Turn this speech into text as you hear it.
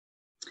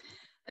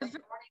A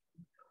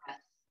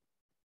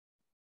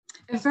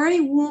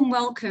very warm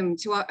welcome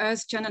to our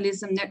Earth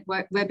Journalism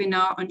Network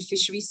webinar on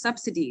fisheries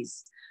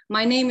subsidies.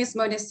 My name is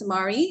Mona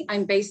Samari.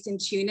 I'm based in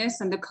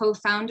Tunis. I'm the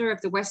co-founder of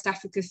the West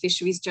Africa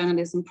Fisheries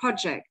Journalism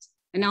Project,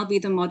 and I'll be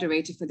the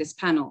moderator for this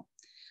panel.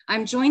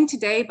 I'm joined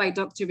today by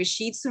Dr.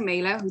 Rashid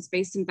Soumeila, who's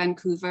based in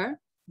Vancouver,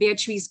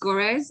 Beatrice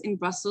Gorez in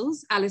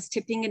Brussels, Alice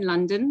Tipping in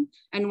London,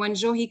 and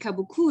Wanjohi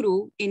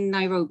Kabukuru in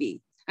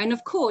Nairobi. And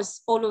of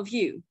course, all of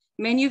you,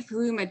 many of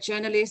whom are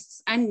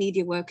journalists and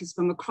media workers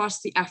from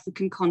across the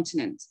African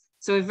continent.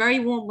 So a very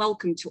warm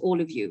welcome to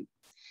all of you.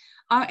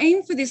 Our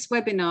aim for this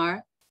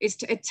webinar is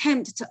to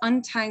attempt to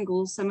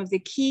untangle some of the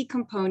key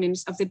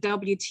components of the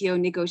WTO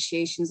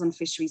negotiations on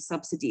fisheries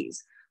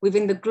subsidies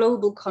within the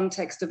global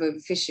context of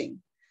overfishing.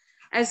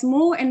 As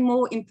more and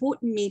more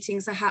important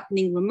meetings are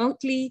happening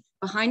remotely,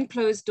 behind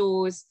closed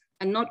doors,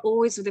 and not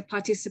always with the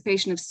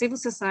participation of civil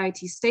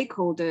society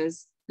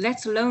stakeholders,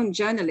 let alone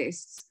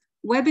journalists,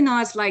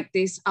 webinars like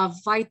this are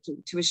vital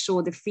to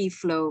assure the free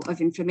flow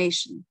of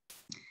information.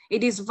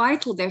 It is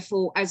vital,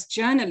 therefore, as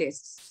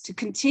journalists to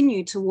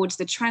continue towards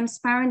the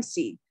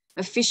transparency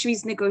of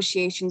fisheries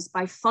negotiations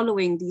by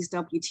following these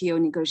WTO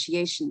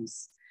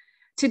negotiations.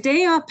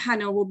 Today, our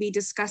panel will be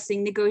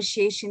discussing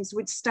negotiations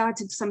which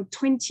started some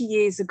 20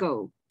 years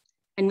ago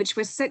and which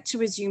were set to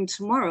resume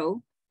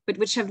tomorrow, but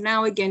which have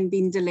now again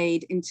been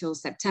delayed until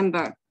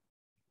September.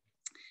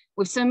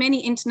 With so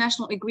many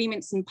international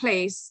agreements in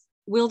place,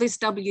 will this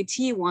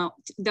WTO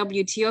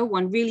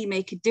one really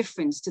make a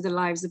difference to the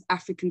lives of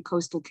African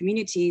coastal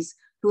communities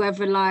who have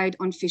relied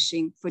on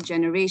fishing for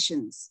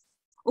generations?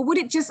 Or would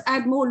it just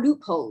add more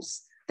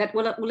loopholes that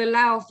will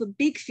allow for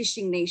big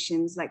fishing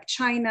nations like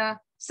China,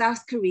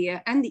 South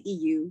Korea, and the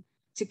EU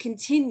to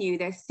continue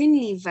their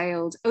thinly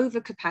veiled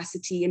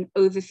overcapacity and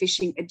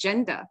overfishing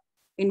agenda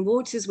in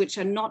waters which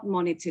are not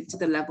monitored to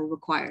the level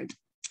required?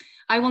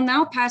 I will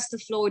now pass the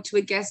floor to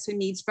a guest who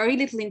needs very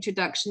little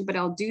introduction, but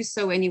I'll do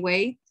so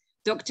anyway.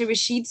 Dr.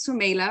 Rashid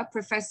Soumeila,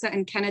 Professor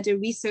and Canada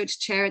Research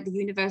Chair at the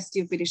University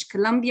of British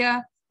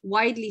Columbia,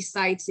 widely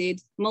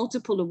cited,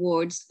 multiple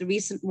awards, the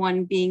recent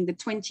one being the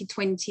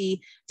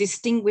 2020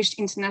 Distinguished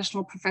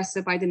International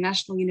Professor by the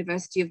National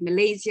University of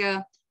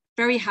Malaysia.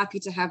 Very happy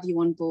to have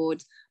you on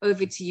board.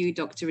 Over to you,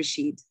 Dr.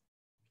 Rashid.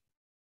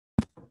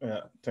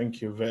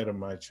 Thank you very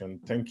much, and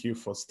thank you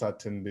for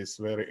starting this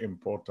very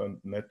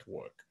important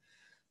network.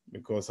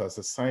 Because as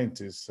a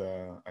scientist,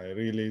 I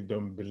really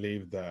don't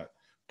believe that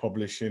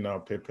publishing our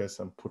papers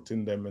and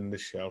putting them in the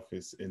shelf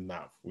is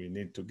enough. We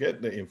need to get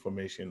the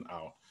information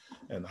out.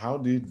 And how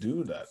do you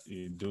do that?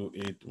 You do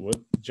it with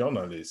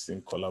journalists,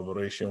 in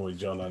collaboration with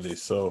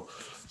journalists.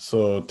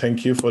 So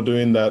thank you for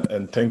doing that,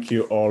 and thank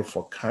you all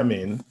for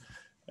coming.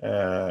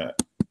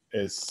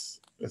 It's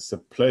a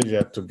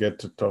pleasure to get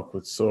to talk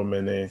with so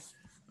many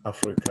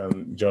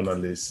African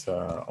journalists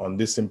on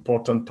this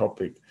important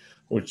topic,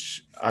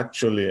 which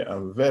actually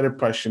I'm very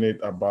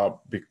passionate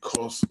about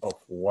because of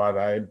what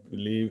I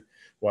believe,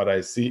 what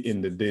I see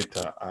in the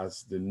data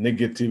as the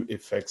negative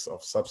effects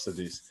of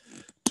subsidies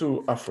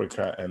to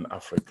Africa and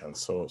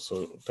Africans. So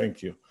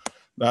thank you.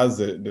 That's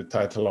the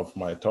title of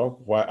my talk,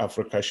 Why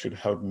Africa Should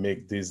Help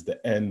Make This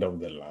the End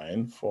of the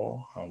Line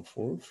for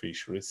Harmful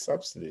Fisheries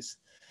Subsidies.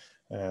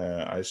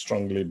 I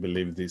strongly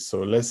believe this.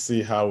 So let's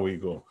see how we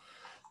go.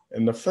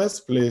 In the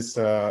first place,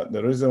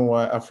 the reason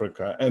why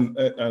Africa, and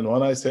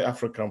when I say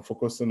Africa, I'm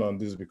focusing on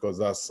this because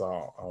that's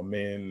our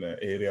main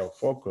area of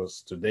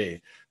focus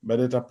today,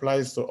 but it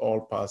applies to all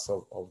parts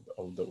of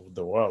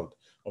the world,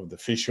 of the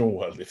fishing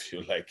world, if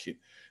you like it.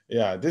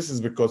 Yeah, this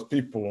is because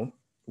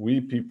we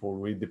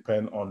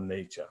depend on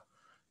nature,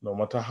 no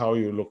matter how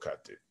you look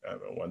at it.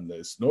 When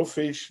there's no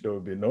fish, there will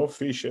be no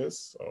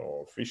fishers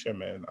or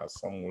fishermen, as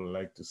some would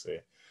like to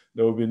say.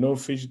 There will be no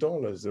fish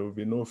dollars, there will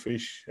be no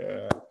fish,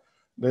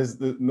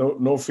 there's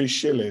no fish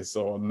shillings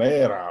or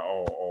naira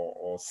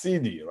or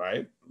cedi,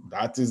 right?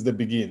 That is the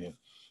beginning.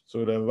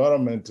 So the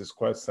environment is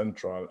quite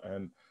central.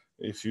 And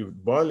if you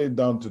boil it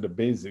down to the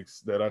basics,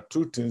 there are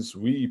two things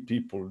we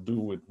people do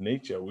with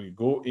nature. We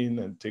go in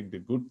and take the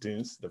good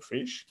things, the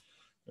fish,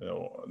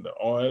 the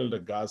oil, the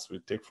gas we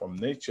take from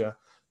nature,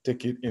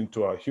 take it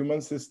into our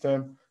human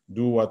system,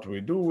 do what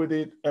we do with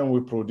it, and we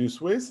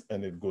produce waste,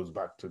 and it goes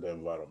back to the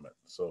environment.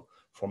 So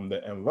from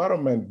the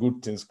environment,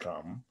 good things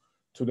come.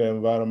 To the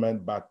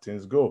environment, bad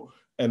things go.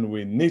 And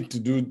we need to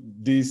do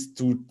these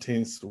two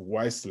things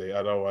wisely,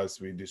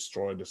 otherwise we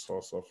destroy the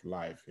source of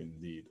life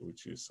indeed,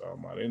 which is our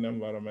marine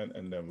environment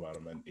and the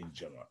environment in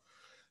general.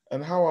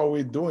 And how are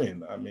we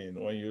doing? I mean,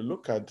 when you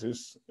look at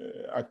this,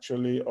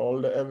 actually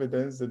all the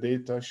evidence, the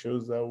data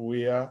shows that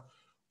we are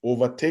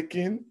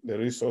overtaking the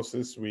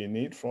resources we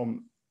need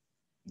from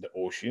the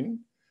ocean,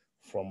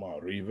 from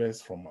our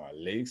rivers, from our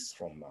lakes,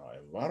 from our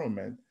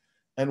environment.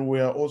 And we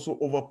are also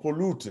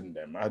overpolluting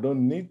them. I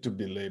don't need to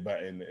belabor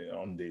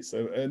on this.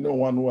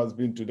 Anyone who has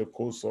been to the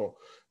coast or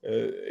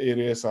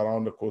areas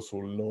around the coast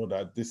will know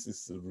that this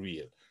is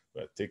real.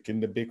 We're taking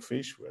the big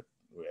fish,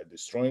 we're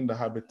destroying the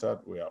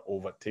habitat, we are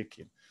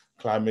overtaking.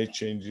 Climate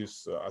change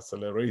is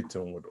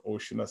accelerating with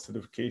ocean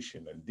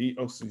acidification and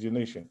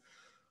deoxygenation.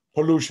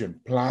 Pollution,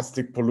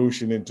 plastic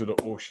pollution into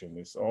the ocean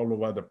is all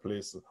over the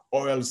place.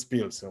 Oil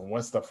spills in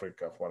West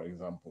Africa, for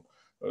example.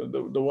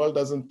 The world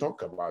doesn't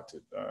talk about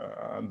it.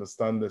 I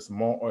understand there's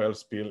more oil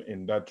spill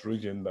in that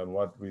region than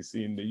what we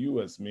see in the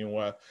US.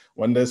 Meanwhile,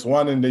 when there's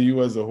one in the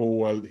US, the whole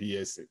world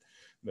hears it.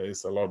 There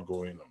is a lot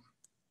going on.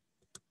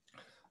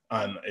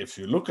 And if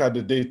you look at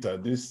the data,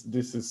 this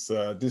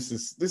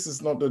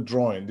is not a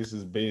drawing. This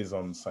is based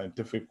on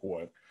scientific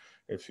work.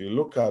 If you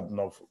look at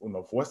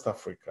Northwest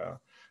Africa,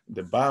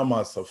 the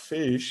biomass of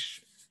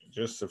fish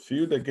just a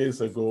few decades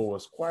ago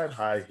was quite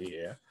high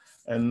here.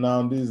 And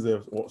now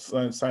what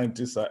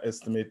scientists are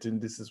estimating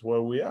this is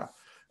where we are.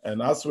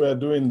 And as we are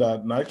doing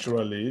that,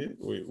 naturally,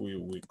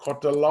 we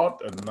cut a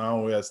lot, and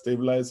now we are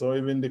stabilized or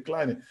even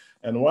declining.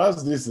 And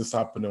whilst this is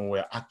happening,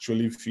 we're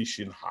actually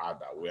fishing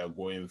harder. We are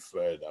going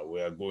further.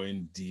 We are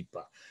going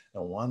deeper.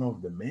 And one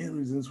of the main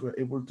reasons we're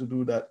able to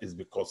do that is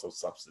because of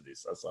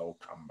subsidies, as I will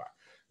come back.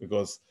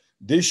 Because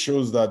this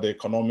shows that the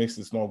economics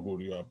is not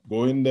good. You are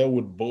going there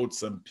with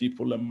boats and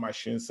people and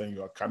machines, and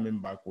you are coming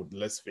back with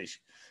less fish.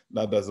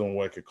 That doesn't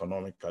work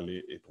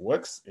economically. It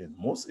works in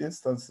most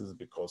instances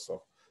because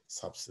of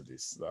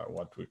subsidies,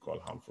 what we call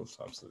harmful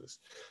subsidies.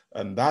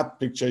 And that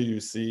picture you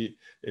see,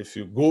 if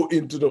you go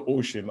into the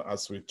ocean,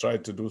 as we try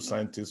to do,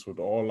 scientists, with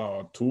all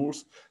our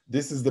tools,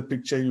 this is the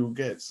picture you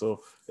get.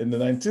 So in the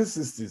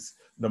 1960s,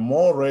 the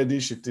more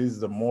reddish it is,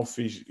 the more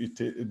fish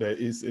there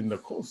is in the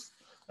coast.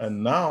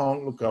 And now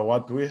look at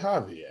what we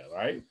have here,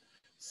 right?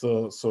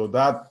 So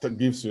that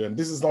gives you, and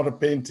this is not a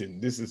painting,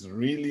 this is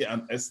really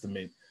an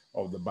estimate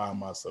of the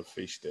biomass of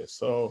fish there.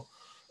 So,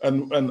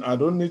 and I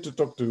don't need to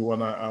talk to you.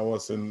 When I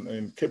was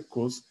in Cape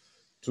Coast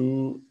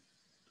 2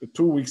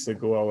 weeks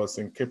ago, I was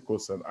in Cape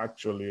Coast, and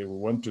actually we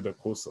went to the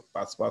coast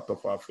as part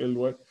of our field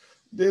work.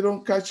 They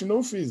don't catch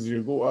no fish.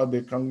 You go out,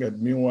 they can't get.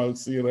 Meanwhile,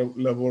 sea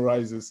level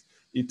rises,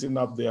 eating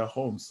up their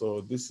homes.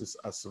 So this is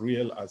as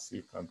real as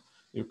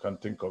you can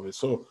think of it.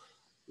 So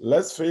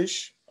less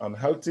fish and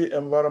healthy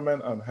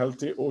environment and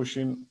healthy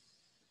ocean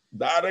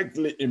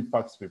directly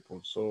impacts people.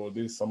 So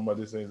this,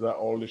 somebody says, that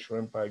all the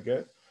shrimp I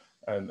get?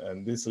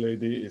 And this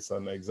lady is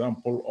an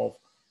example of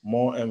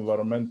more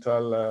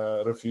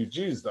environmental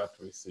refugees that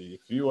we see.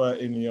 If you are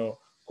in your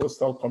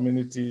coastal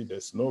community,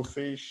 there's no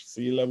fish,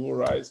 sea level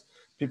rise.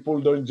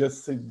 People don't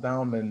just sit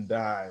down and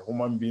die.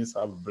 Human beings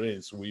have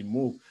brains. We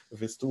move.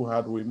 If it's too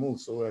hard, we move.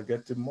 So we're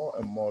getting more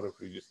and more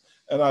refugees.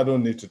 And I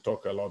don't need to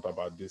talk a lot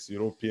about this.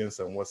 Europeans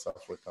and West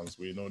Africans,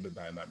 we know the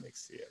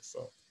dynamics here.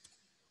 So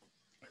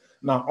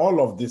now, all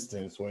of these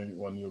things,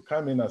 when you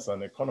come in as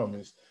an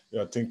economist,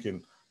 you're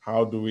thinking,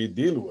 how do we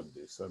deal with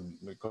this? And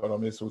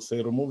economists will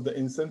say, remove the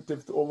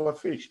incentive to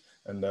overfish.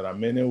 And there are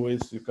many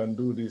ways you can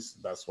do this.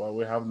 That's why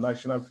we have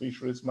national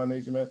fisheries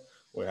management.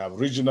 We have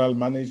regional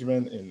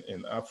management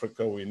in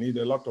Africa. We need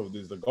a lot of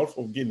this. The Gulf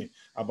of Guinea,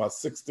 about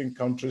 16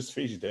 countries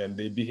fish there, and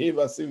they behave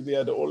as if they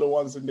are the only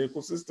ones in the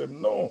ecosystem.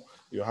 No,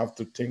 you have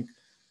to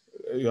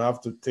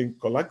think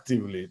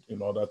collectively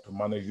in order to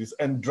manage this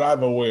and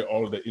drive away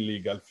all the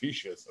illegal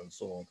fishers and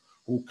so on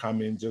who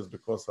come in just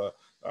because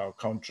our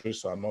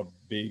countries are not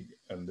big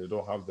and they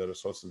don't have the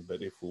resources.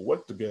 But if we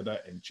work together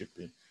and chip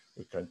in,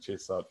 we can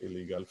chase out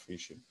illegal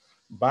fishing.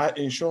 Buy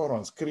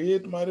insurance,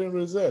 create marine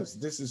reserves.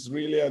 This is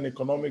really an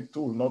economic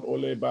tool, not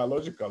only a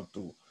biological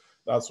tool.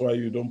 That's why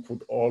you don't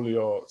put all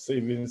your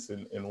savings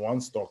in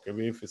one stock,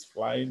 away if it's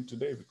flying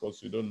today,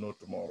 because you don't know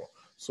tomorrow.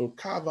 So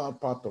carve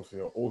out part of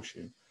your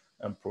ocean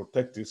and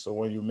protect it. So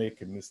when you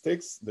make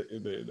mistakes,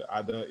 the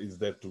other is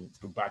there to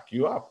back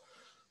you up.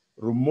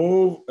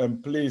 Remove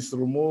and please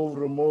remove,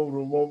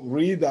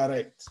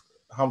 redirect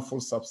harmful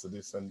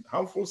subsidies. And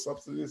harmful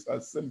subsidies are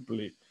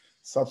simply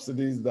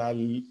subsidies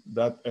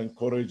that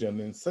encourage and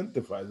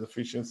incentivize the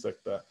fishing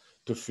sector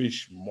to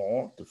fish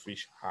more, to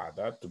fish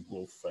harder, to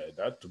go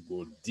further, to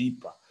go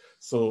deeper.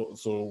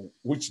 So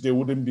which they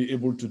wouldn't be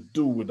able to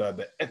do without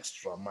the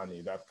extra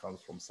money that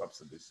comes from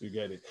subsidies. You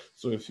get it?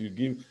 So if you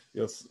give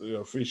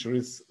your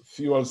fisheries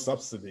fuel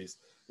subsidies,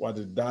 what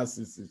it does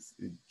is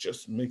it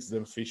just makes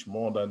them fish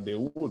more than they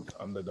would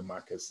under the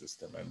market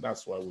system. And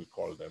that's why we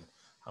call them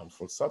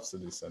harmful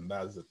subsidies. And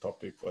that's the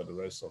topic for the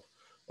rest of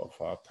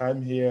our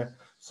time here.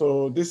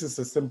 So this is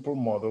a simple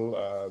model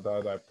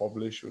that I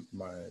published with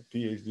my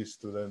PhD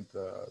student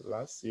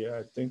last year,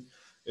 I think.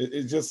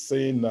 It's just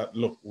saying that,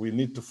 look, we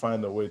need to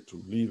find a way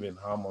to live in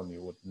harmony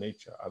with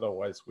nature.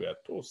 Otherwise, we are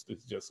toast.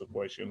 It's just a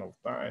question of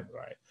time,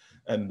 right?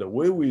 And the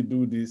way we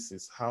do this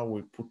is how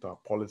we put our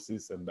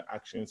policies and the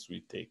actions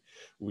we take.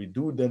 We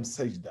do them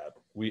such that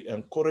we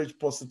encourage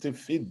positive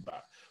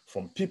feedback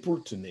from people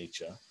to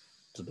nature,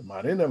 to the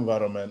marine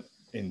environment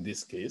in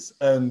this case,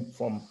 and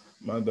from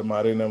the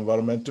marine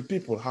environment to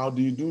people. How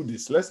do you do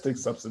this? Let's take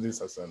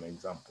subsidies as an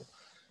example.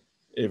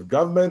 If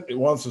government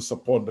wants to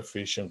support the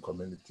fishing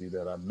community,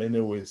 there are many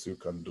ways you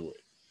can do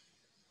it.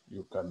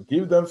 You can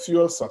give them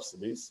fuel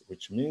subsidies,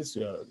 which means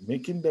you're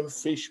making them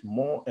fish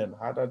more and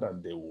harder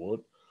than they would,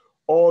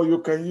 or you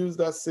can use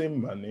that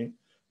same money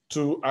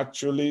to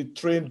actually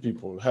train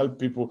people, help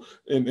people.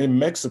 In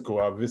Mexico,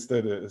 I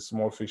visited a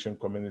small fishing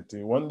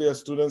community. When their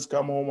students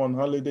come home on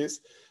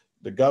holidays,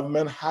 The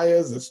government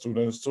hires the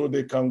students so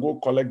they can go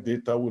collect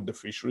data with the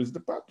fisheries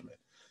department.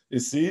 You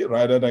see,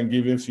 rather than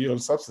giving fuel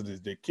subsidies,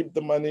 they keep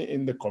the money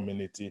in the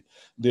community.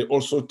 They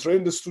also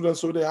train the students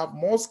so they have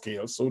more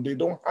skills, so they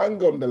don't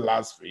hang on the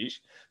last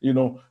fish. You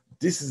know,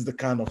 this is the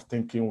kind of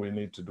thinking we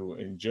need to do.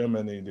 In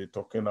Germany, they're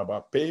talking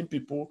about paying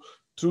people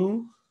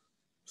to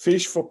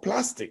fish for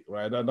plastic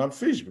rather than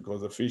fish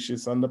because the fish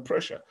is under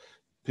pressure.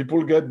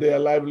 People get their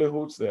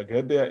livelihoods, they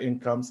get their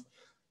incomes.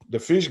 The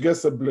fish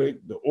gets a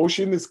break, the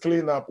ocean is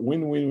clean up,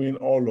 win, win, win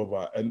all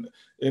over. And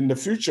in the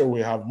future,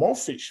 we have more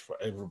fish for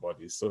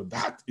everybody. So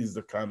that is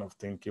the kind of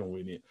thinking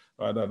we need,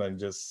 rather than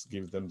just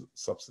give them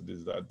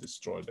subsidies that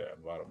destroy the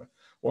environment.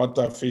 What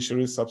are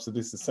fisheries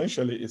subsidies?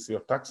 Essentially, is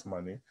your tax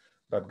money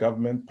that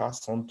government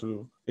pass on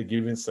to a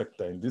given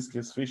sector, in this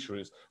case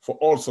fisheries, for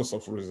all sorts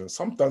of reasons,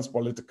 sometimes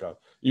political.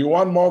 You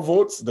want more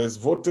votes, there's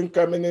voting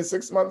coming in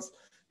 6 months,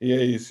 here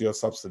is your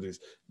subsidies.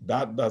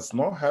 That does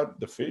not help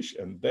the fish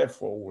and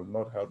therefore will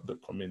not help the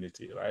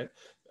community, right?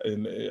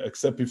 And,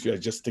 except if you are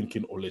just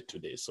thinking only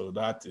today. So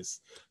that is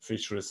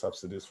fishery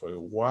subsidies for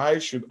you. Why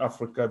should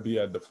Africa be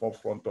at the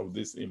forefront of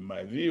this, in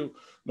my view?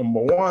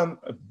 Number one,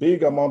 a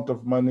big amount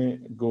of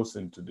money goes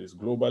into this,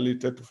 globally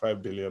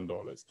 $35 billion.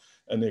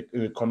 And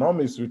in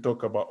economics, we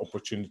talk about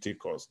opportunity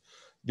cost.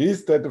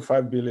 These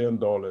 $35 billion,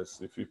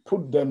 if you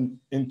put them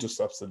into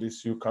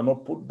subsidies, you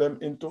cannot put them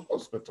into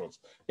hospitals,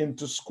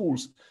 into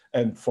schools.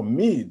 And for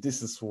me,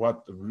 this is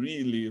what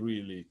really,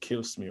 really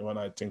kills me when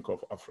I think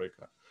of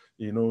Africa.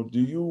 You know, do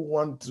you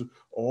want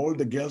all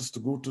the girls to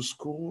go to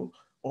school,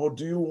 or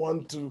do you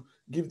want to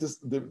give this,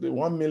 the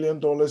 $1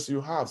 million you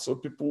have so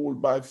people will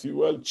buy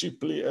fuel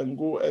cheaply and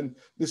go and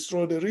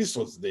destroy the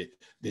resource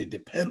they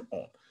depend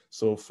on?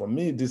 So for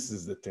me, this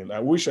is the thing. I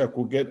wish I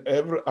could get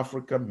every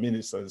African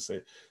minister and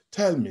say,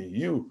 tell me,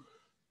 you,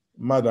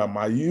 madam,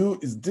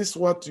 is this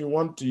what you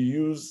want to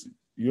use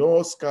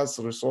your scarce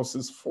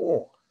resources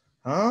for?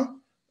 Huh?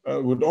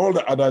 With all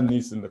the other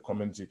needs in the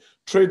community.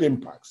 Trade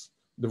impacts.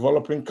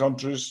 Developing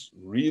countries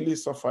really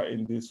suffer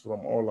in this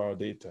from all our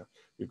data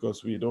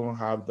because we don't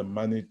have the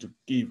money to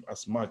give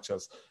as much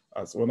as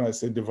when I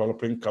say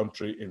developing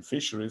country in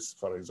fisheries,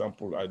 for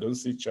example, I don't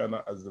see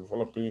China as a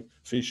developing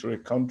fishery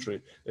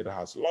country. It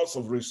has lots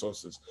of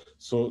resources.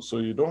 So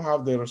you don't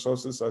have the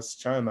resources as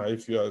China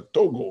if you are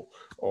Togo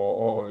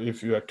or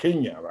if you are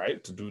Kenya,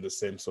 right, to do the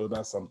same. So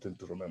that's something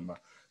to remember.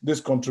 This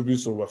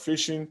contributes to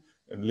overfishing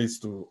and leads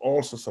to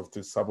all sorts of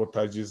things,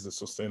 sabotages the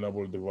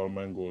sustainable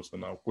development goals.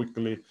 And I'll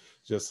quickly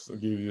just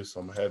give you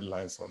some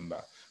headlines on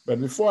that.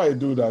 But before I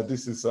do that,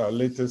 this is our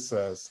latest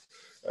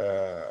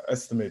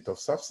estimate of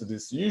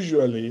subsidies.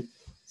 Usually,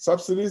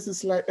 subsidies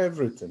is like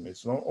everything.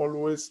 It's not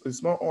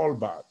all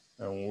bad.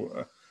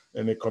 And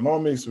in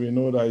economics, we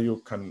know that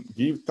you can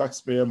give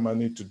taxpayer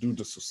money to do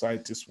the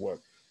society's work,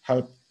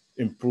 help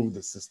improve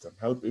the system,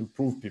 help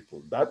improve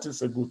people. That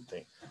is a good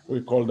thing. We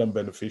call them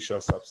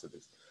beneficial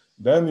subsidies.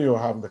 Then you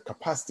have the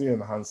capacity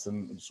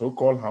enhancing,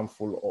 so-called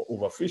harmful or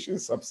overfishing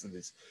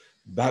subsidies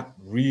that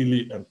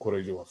really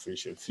encourage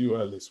overfishing.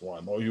 Fuel is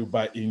one, or you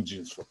buy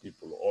engines for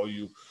people, or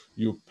you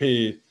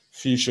pay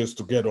fishers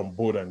to get on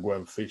board and go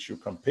and fish. You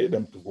can pay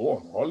them to go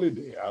on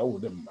holiday. I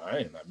wouldn't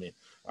mind. I mean,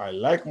 I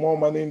like more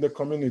money in the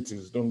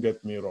communities, don't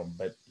get me wrong,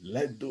 but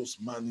let those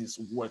monies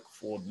work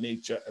for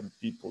nature and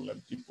people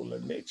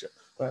and nature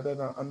rather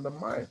than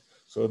undermine.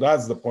 So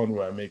that's the point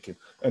we're making.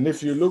 And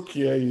if you look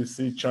here, you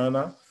see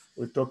China,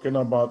 we're talking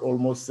about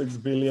almost 6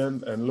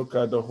 billion, and look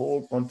at the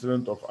whole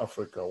continent of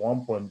Africa,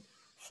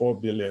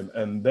 1.4 billion.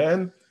 And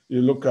then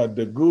you look at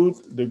the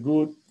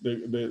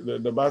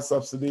bad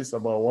subsidies,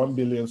 about 1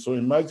 billion. So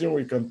imagine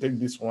we can take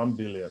this 1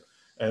 billion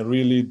and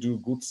really do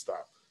good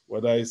stuff,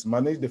 whether it's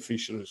manage the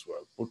fisheries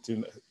well, put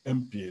in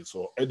MPAs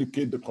or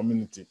educate the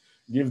community,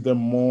 give them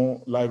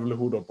more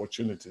livelihood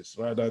opportunities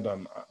rather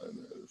than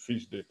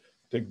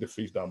take the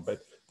fish down.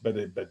 But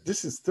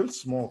this is still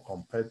small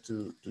compared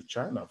to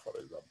China, for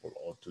example,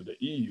 or to the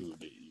EU,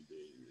 the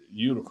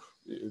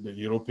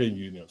European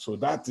Union. So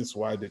that is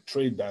why the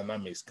trade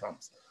dynamics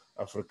comes.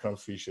 African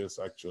fishers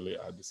actually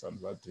are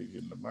disadvantaged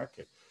in the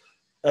market.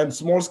 And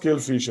small-scale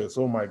fishers,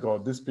 oh my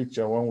God, this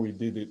picture, when we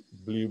did it,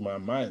 blew my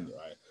mind,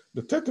 right?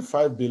 The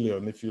 35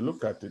 billion, if you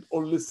look at it,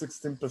 only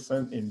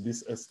 16% in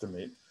this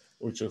estimate,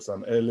 which was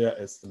an earlier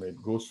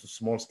estimate, goes to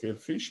small-scale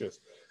fishers.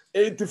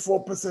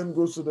 84%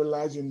 goes to the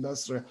large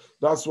industry.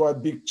 That's why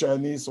big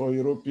Chinese or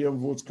European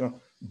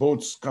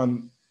boats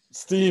can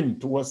steam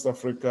to West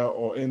Africa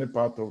or any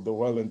part of the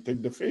world and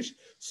take the fish.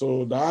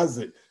 So that's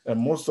it. And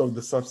most of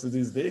the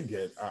subsidies they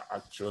get are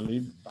actually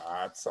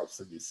bad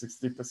subsidies,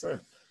 60%.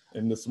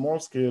 In the small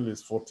scale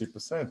is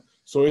 40%.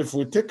 So if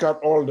we take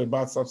out all the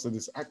bad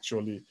subsidies,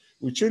 actually,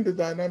 we change the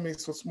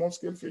dynamics for small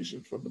scale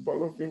fishing, for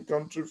developing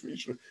country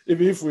fishing,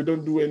 even if we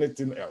don't do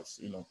anything else,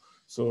 you know.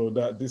 So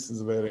that this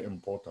is very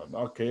important.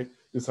 Okay,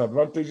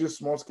 disadvantages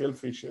small scale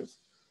fishers,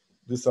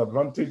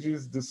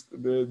 disadvantages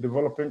the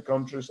developing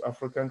countries,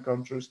 African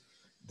countries,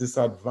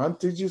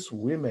 disadvantages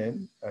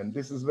women, and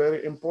this is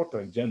very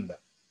important, gender.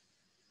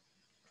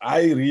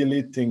 I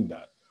really think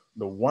that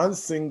The one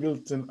single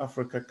thing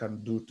Africa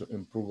can do to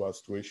improve our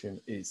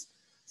situation is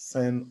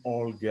send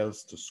all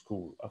girls to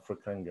school,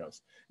 African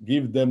girls.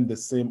 Give them the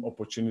same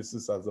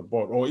opportunities as the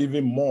board, or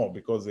even more,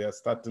 because they are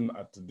starting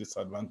at a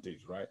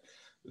disadvantage, right?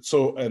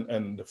 So,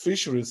 and the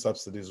fisheries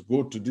subsidies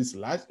go to this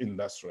large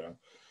industrial.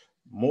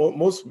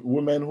 Most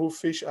women who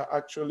fish are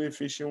actually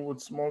fishing with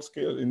small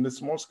scale, in the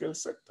small scale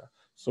sector.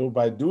 So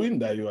by doing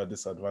that, you are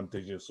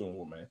disadvantaging some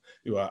women,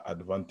 you are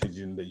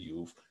advantaging the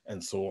youth,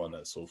 and so on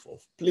and so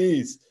forth.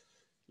 Please,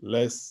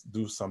 let's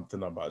do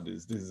something about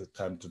this. This is the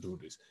time to do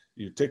this.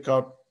 You take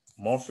out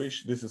more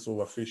fish. This is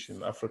overfishing.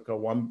 In Africa,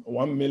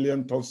 1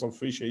 million tons of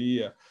fish a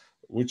year,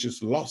 which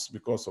is lost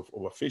because of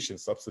overfishing.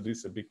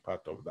 Subsidies a big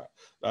part of that.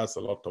 That's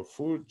a lot of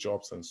food,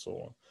 jobs, and so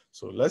on.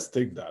 So let's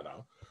take that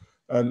out.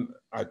 And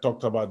I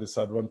talked about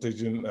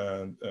disadvantaging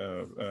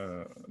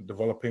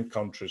developing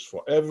countries.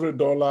 For every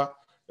dollar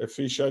a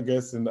fisher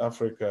gets in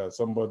Africa,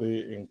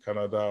 somebody in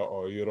Canada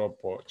or Europe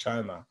or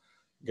China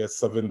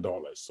gets $7.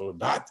 So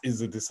that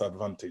is a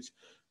disadvantage.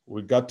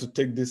 We got to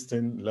take this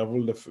thing,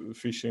 level the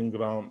fishing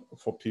ground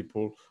for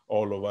people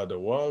all over the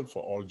world,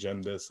 for all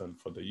genders, and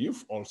for the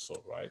youth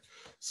also, right?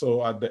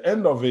 So at the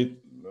end of it,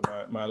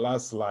 my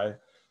last slide,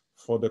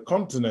 for the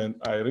continent,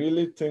 I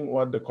really think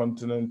what the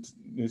continent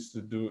needs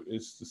to do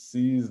is to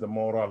seize the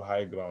moral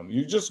high ground.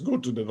 You just go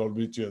to the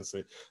WTO and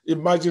say,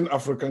 imagine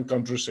African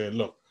countries saying,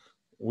 look,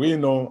 we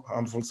know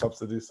harmful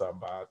subsidies are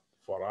bad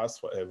for us,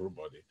 for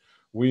everybody.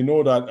 We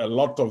know that a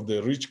lot of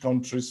the rich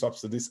country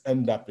subsidies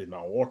end up in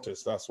our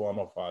waters. That's one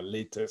of our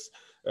latest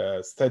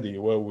study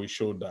where we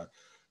showed that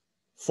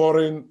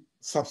foreign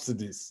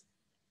subsidies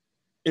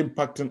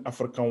impacting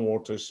African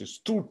waters is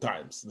 2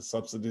 times the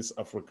subsidies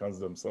Africans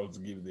themselves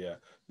give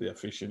their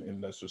fishing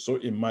industry. So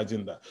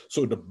imagine that.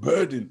 So the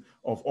burden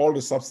of all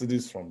the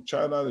subsidies from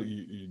China,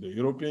 the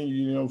European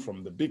Union,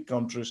 from the big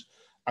countries,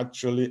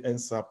 actually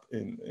ends up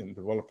in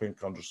developing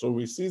countries. So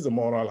we see the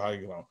moral high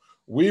ground.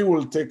 We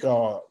will take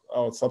our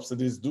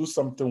subsidies, do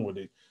something with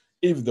it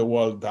if the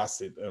world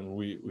does it, and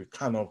we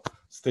kind of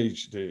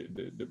take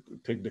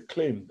the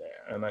claim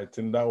there. And I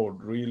think that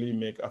would really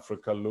make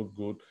Africa look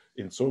good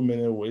in so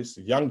many ways.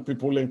 Young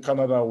people in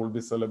Canada will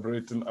be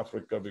celebrating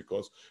Africa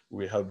because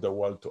we help the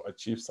world to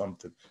achieve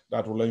something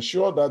that will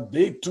ensure that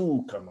they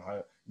too can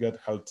get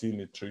healthy,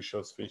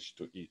 nutritious fish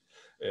to eat.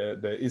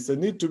 There is a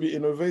need to be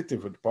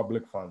innovative with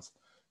public funds.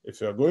 If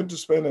you're going to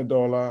spend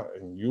 $1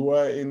 and you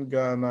are in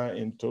Ghana,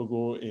 in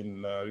Togo,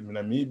 in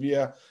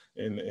Namibia,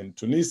 in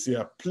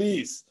Tunisia,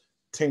 please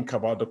think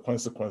about the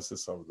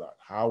consequences of that.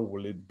 How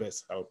will it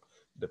best help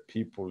the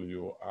people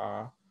you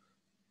are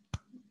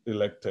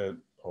elected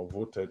or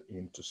voted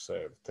in to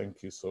serve?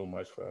 Thank you so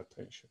much for your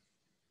attention.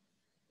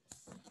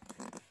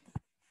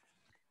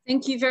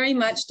 Thank you very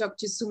much,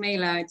 Dr.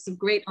 Soumela. It's a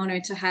great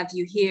honor to have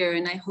you here,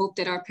 and I hope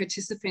that our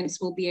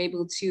participants will be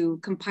able to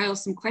compile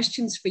some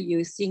questions for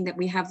you, seeing that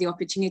we have the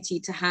opportunity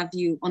to have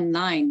you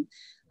online.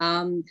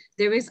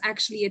 There is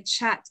actually a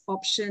chat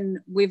option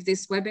with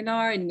this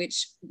webinar in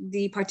which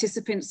the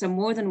participants are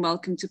more than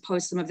welcome to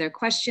post some of their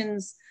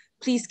questions.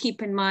 Please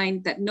keep in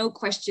mind that no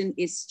question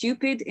is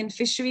stupid in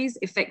fisheries.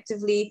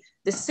 Effectively,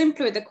 the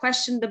simpler the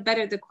question, the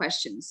better the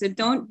question. So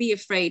don't be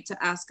afraid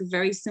to ask a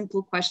very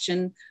simple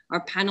question.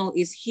 Our panel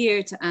is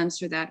here to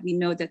answer that. We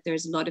know that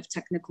there's a lot of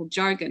technical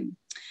jargon.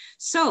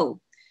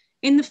 So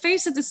in the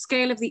face of the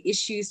scale of the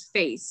issues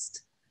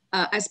faced,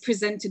 as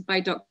presented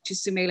by Dr.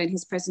 Soumela in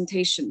his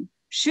presentation,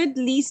 should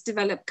least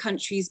developed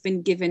countries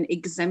been given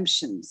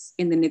exemptions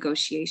in the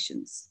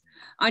negotiations?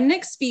 Our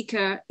next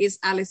speaker is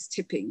Alice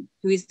Tipping,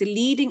 who is the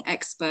leading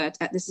expert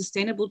at the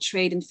Sustainable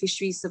Trade and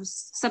Fisheries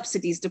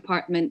Subsidies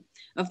Department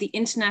of the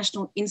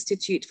International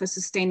Institute for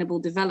Sustainable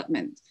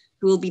Development,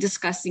 who will be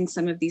discussing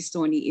some of these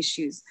thorny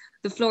issues.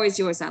 The floor is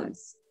yours,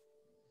 Alice.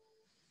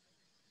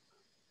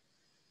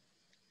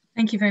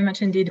 Thank you very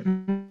much indeed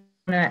for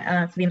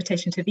the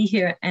invitation to be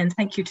here, and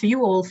thank you to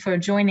you all for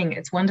joining.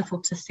 It's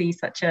wonderful to see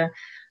such a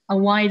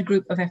wide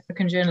group of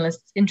African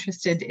journalists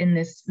interested in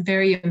this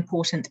very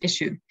important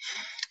issue.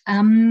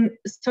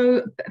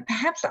 So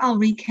perhaps I'll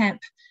recap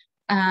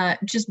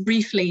just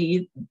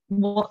briefly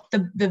what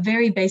the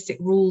very basic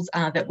rules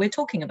are that we're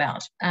talking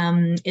about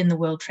in the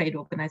World Trade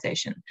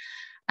Organization.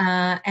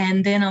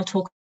 And then I'll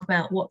talk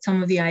about what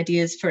some of the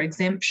ideas for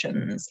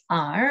exemptions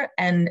are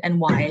and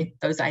why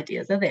those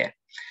ideas are there.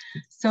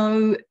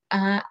 So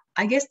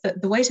I guess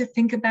the way to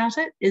think about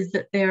it is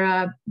that there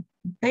are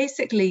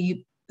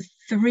basically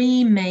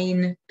 3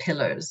 main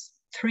pillars,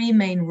 3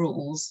 main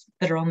rules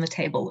that are on the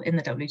table in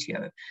the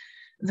WTO.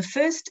 The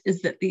first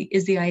is that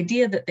the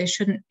idea that there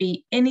shouldn't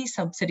be any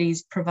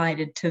subsidies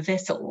provided to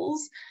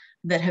vessels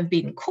that have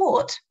been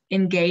caught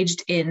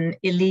engaged in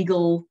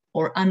illegal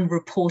or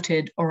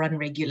unreported or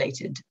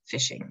unregulated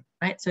fishing,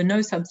 right? So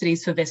no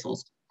subsidies for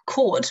vessels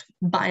caught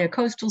by a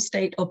coastal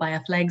state or by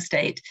a flag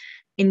state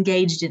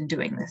engaged in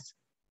doing this.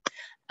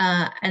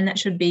 And that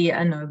should be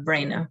a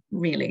no-brainer,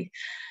 really.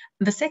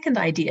 The second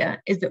idea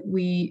is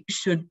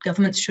that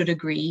governments should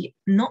agree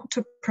not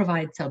to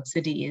provide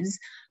subsidies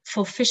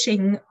for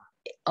fishing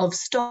of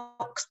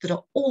stocks that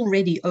are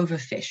already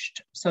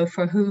overfished, so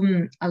for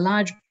whom a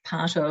large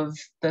part of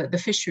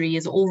the fishery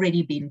is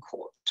already being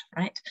caught,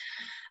 right?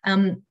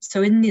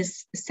 So in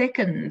this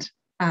second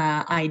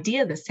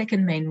idea, the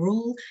second main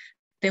rule,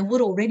 there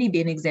would already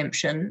be an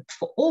exemption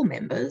for all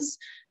members.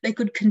 They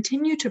could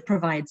continue to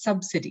provide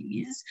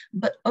subsidies,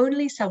 but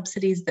only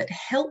subsidies that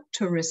help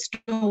to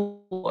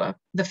restore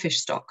the fish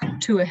stock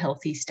to a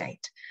healthy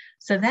state.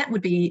 So that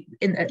would be,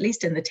 at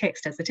least in the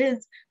text as it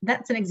is,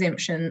 that's an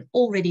exemption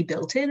already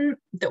built in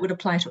that would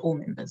apply to all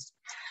members.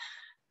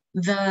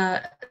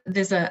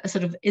 There's a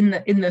sort of, in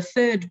the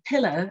third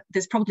pillar,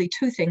 there's probably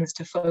two things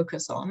to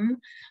focus on.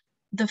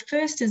 The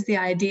first is the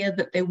idea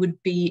that there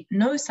would be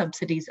no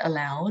subsidies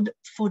allowed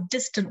for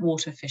distant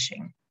water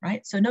fishing,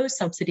 right? So no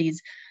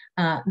subsidies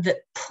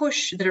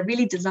that are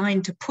really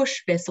designed to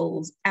push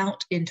vessels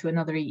out into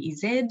another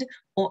EEZ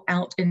or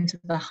out into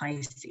the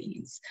high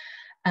seas.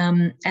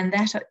 And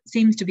that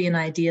seems to be an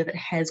idea that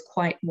has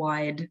quite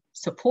wide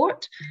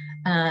support,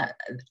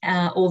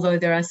 although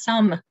there are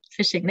some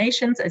fishing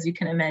nations, as you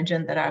can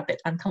imagine, that are a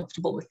bit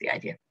uncomfortable with the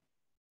idea.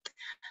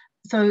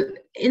 So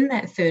in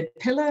that third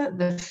pillar,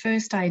 the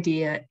first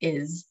idea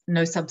is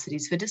no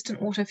subsidies for distant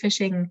water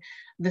fishing.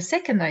 The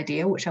second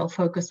idea, which I'll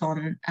focus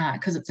on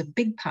because it's a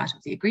big part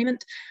of the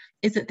agreement,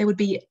 is that there would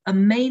be a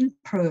main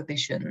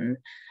prohibition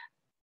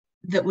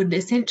that would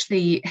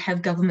essentially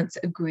have governments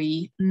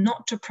agree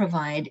not to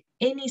provide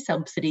any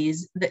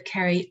subsidies that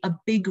carry a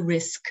big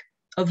risk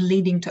of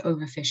leading to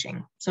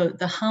overfishing. So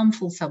the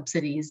harmful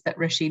subsidies that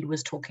Rashid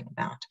was talking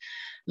about,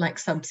 like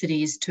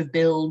subsidies to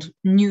build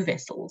new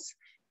vessels,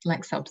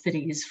 like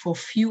subsidies for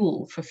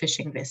fuel for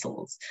fishing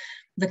vessels,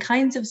 the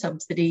kinds of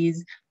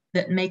subsidies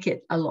that make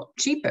it a lot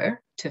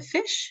cheaper to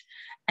fish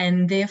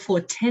and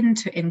therefore tend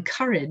to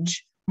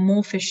encourage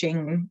more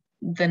fishing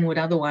than would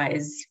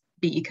otherwise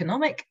be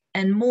economic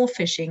and more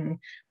fishing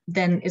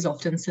than is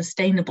often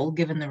sustainable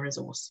given the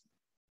resource.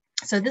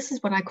 So this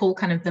is what I call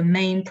kind of the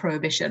main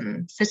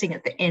prohibition sitting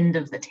at the end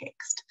of the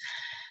text.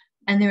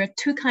 And there are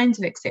two kinds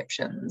of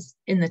exceptions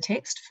in the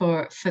text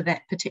for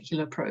that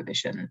particular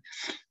prohibition.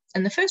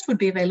 And the first would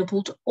be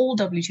available to all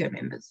WTO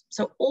members.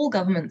 So all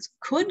governments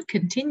could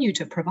continue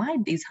to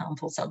provide these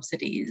harmful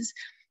subsidies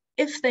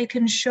if they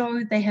can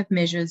show they have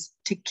measures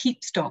to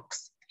keep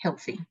stocks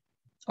healthy,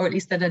 or at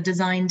least that are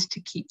designed to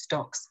keep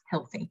stocks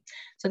healthy.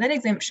 So that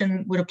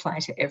exemption would apply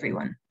to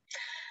everyone.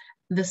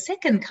 The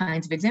second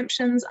kinds of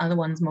exemptions are the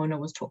ones Mona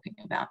was talking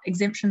about,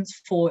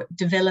 exemptions for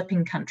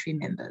developing country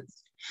members.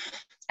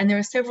 And there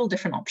are several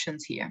different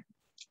options here.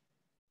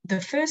 The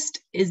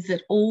first is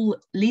that all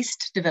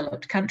least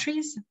developed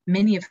countries,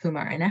 many of whom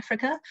are in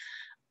Africa,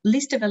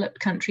 least developed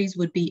countries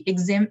would be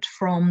exempt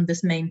from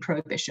this main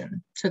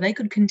prohibition. So they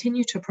could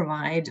continue to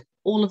provide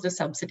all of the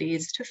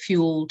subsidies to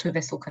fuel, to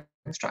vessel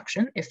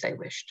construction if they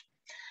wished.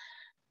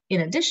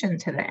 In addition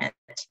to that,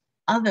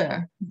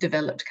 other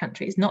developed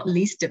countries, not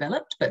least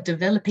developed, but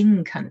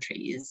developing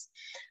countries,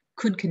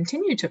 could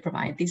continue to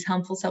provide these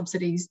harmful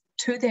subsidies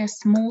to their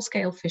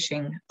small-scale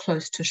fishing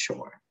close to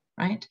shore,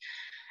 right?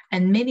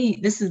 And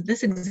this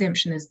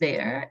exemption is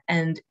there,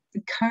 and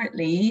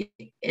currently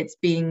it's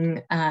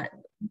being,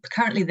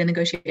 currently the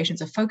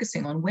negotiations are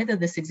focusing on whether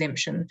this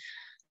exemption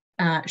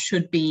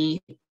should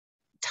be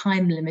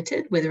time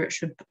limited, whether it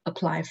should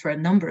apply for a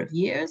number of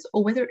years,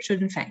 or whether it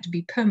should in fact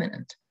be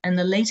permanent. And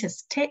the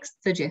latest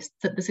text suggests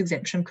that this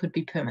exemption could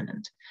be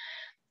permanent.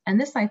 And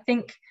this, I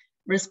think,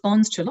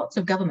 responds to lots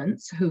of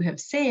governments who have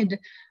said,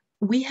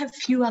 we have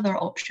few other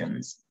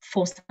options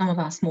for some of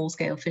our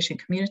small-scale fishing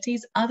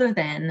communities other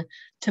than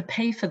to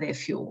pay for their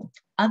fuel,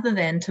 other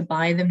than to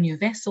buy them new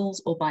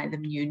vessels or buy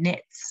them new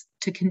nets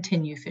to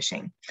continue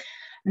fishing.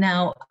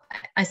 Now,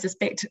 I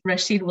suspect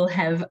Rashid will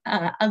have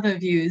other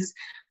views,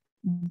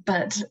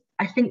 but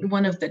I think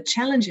one of the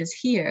challenges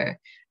here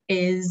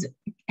is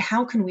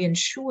how can we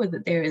ensure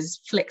that there is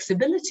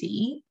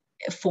flexibility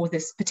for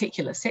this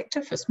particular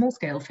sector, for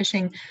small-scale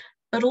fishing,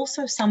 but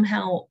also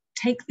somehow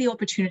take the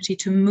opportunity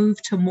to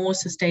move to more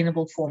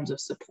sustainable forms of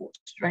support,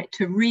 right?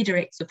 To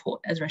redirect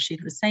support, as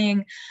Rashid was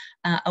saying,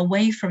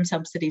 away from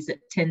subsidies that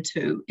tend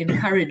to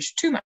encourage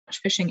too much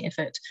fishing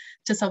effort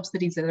to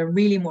subsidies that are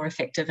really more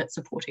effective at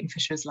supporting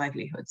fishers'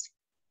 livelihoods.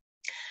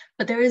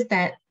 But there is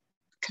that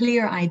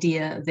clear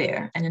idea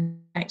there. And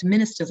in fact,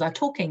 ministers are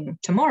talking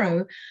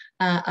tomorrow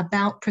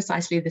about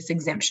precisely this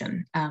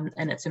exemption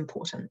and its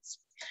importance.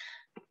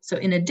 So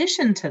in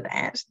addition to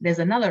that, there's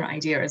another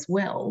idea as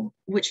well,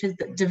 which is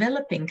that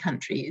developing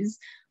countries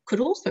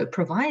could also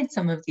provide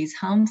some of these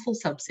harmful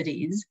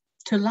subsidies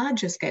to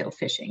larger scale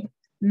fishing,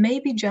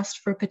 maybe just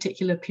for a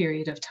particular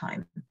period of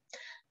time.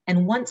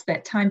 And once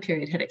that time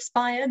period had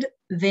expired,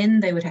 then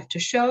they would have to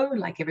show,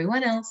 like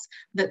everyone else,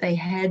 that they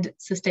had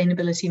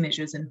sustainability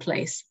measures in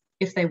place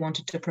if they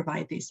wanted to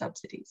provide these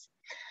subsidies.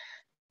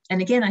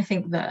 And again, I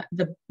think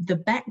the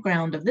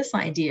background of this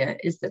idea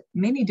is that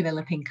many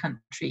developing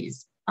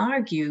countries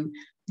argue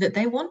that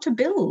they want to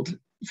build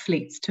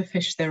fleets to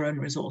fish their own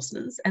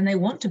resources, and they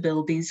want to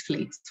build these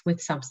fleets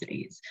with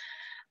subsidies.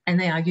 And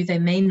they argue they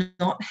may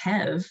not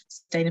have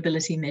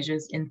sustainability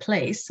measures in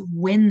place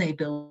when they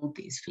build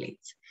these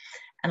fleets.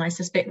 And I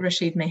suspect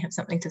Rashid may have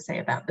something to say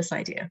about this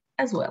idea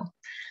as well.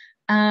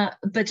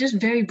 But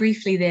just very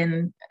briefly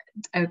then,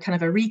 kind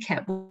of a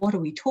recap, what are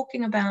we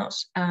talking about?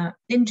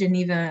 In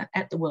Geneva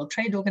at the World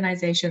Trade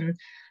Organization,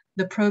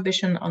 the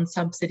prohibition on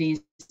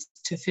subsidies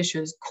to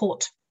fishers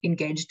caught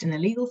engaged in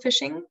illegal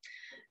fishing,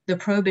 the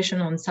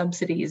prohibition on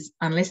subsidies,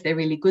 unless they're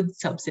really good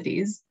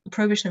subsidies, the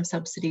prohibition of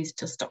subsidies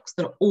to stocks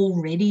that are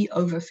already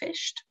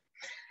overfished.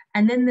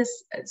 And then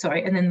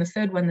the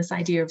third one, this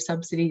idea of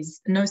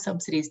subsidies, no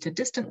subsidies to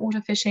distant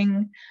water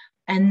fishing.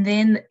 And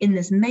then in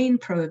this main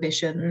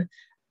prohibition,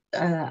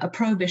 a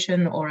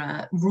prohibition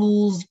or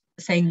rules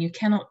saying you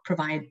cannot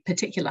provide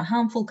particular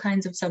harmful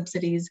kinds of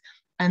subsidies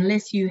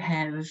unless you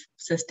have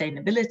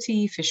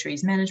sustainability,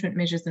 fisheries management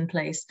measures in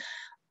place,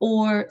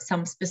 or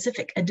some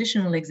specific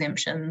additional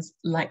exemptions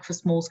like for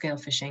small-scale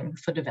fishing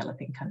for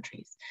developing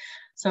countries.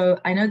 So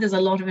I know there's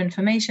a lot of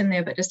information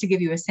there, but just to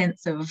give you a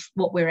sense of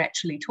what we're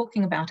actually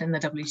talking about in the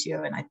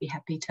WTO, and I'd be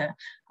happy to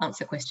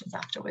answer questions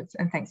afterwards.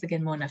 And thanks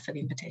again, Mona, for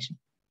the invitation.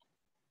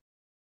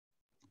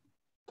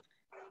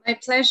 My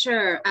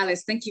pleasure,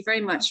 Alice. Thank you very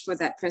much for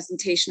that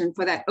presentation and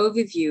for that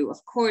overview.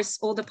 Of course,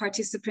 all the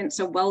participants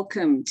are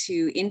welcome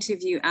to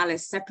interview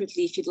Alice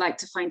separately if you'd like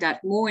to find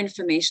out more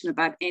information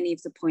about any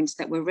of the points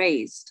that were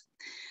raised.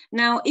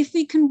 Now, if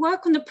we can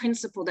work on the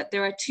principle that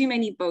there are too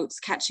many boats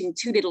catching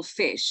too little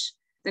fish,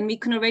 then we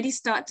can already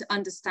start to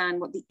understand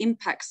what the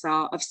impacts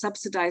are of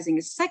subsidizing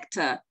a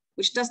sector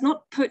which does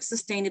not put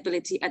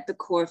sustainability at the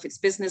core of its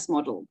business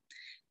model.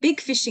 Big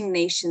fishing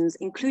nations,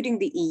 including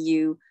the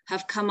EU,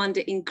 have come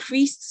under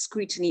increased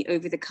scrutiny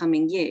over the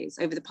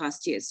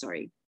past years.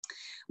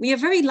 We are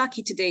very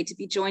lucky today to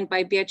be joined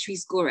by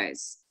Beatriz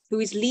Gores,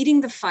 who is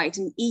leading the fight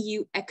in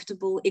EU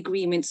equitable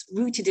agreements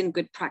rooted in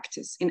good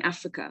practice in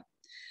Africa.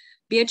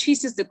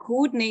 Beatriz is the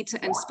coordinator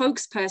and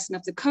spokesperson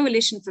of the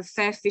Coalition for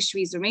Fair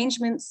Fisheries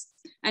Arrangements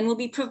and will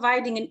be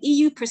providing an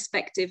EU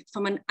perspective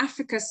from an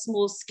Africa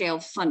small-scale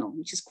funnel,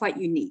 which is quite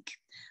unique.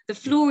 The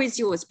floor is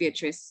yours,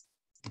 Beatriz.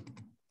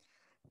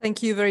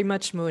 Thank you very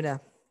much, Mona.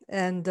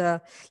 And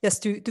yes,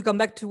 to come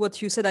back to what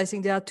you said, I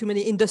think there are too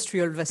many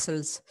industrial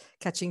vessels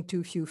catching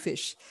too few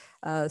fish.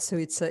 So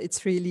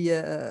it's really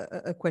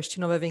a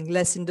question of having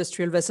less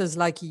industrial vessels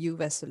like EU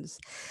vessels.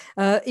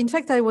 In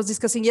fact, I was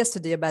discussing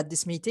yesterday about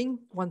this meeting.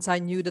 Once I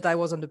knew that I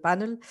was on the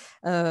panel,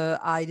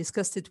 I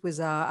discussed it with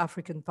our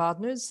African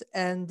partners,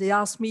 and they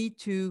asked me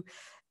to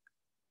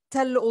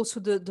tell also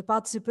the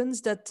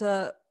participants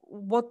that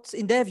what,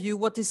 in their view,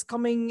 what is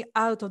coming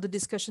out of the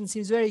discussion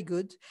seems very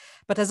good,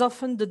 but as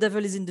often the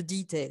devil is in the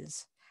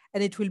details.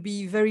 And it will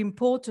be very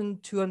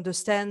important to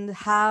understand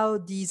how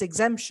these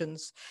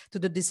exemptions to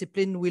the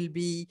discipline will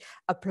be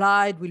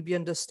applied, will be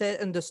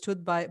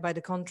understood by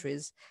the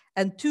countries.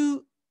 And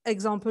two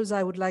examples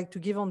I would like to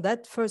give on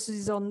that. First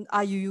is on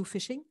IUU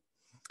fishing.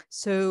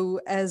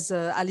 So as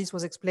Alice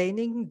was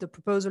explaining, the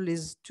proposal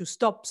is to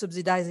stop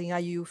subsidizing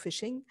IUU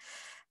fishing.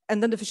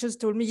 And then the fishers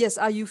told me, yes,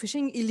 IUU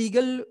fishing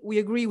illegal, we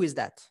agree with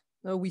that.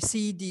 We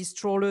see these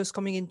trawlers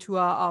coming into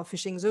our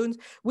fishing zones.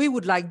 We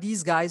would like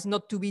these guys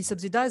not to be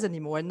subsidized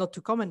anymore and not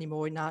to come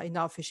anymore in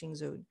our fishing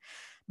zone.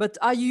 But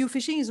IUU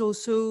fishing is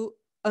also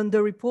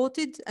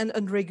underreported and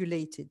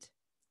unregulated.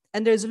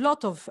 And there's a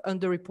lot of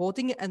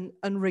underreporting and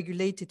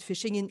unregulated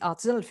fishing in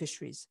artisanal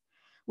fisheries,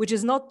 which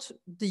is not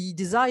the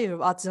desire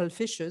of artisanal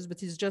fishers,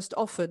 but it's just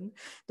often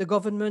the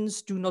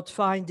governments do not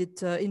find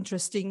it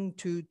interesting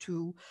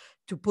to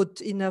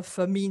put enough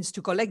means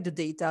to collect the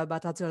data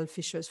about artisanal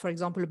fishers, for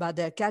example, about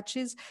their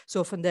catches. So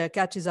often their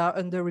catches are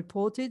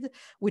underreported,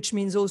 which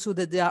means also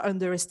that they are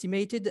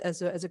underestimated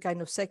as a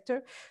kind of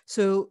sector.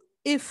 So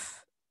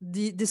if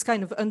this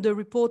kind of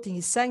underreporting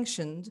is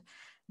sanctioned,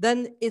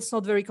 then it's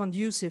not very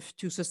conducive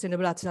to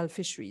sustainable artisanal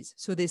fisheries.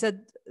 So they said,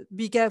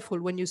 be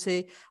careful when you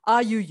say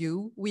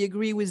IUU, we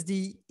agree with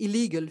the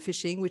illegal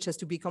fishing, which has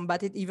to be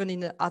combated even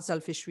in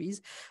artisanal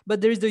fisheries,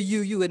 but there is the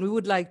UU, and we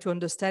would like to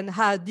understand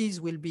how these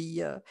will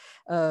be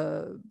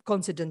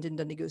considered in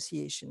the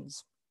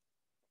negotiations.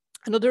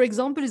 Another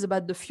example is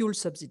about the fuel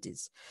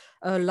subsidies.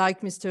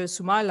 Like Mr.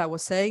 Sumaila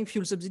was saying,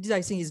 fuel subsidies,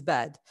 I think, is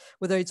bad.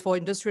 Whether it's for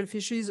industrial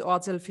fisheries or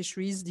artisanal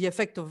fisheries, the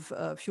effect of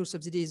fuel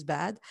subsidy is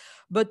bad.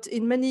 But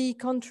in many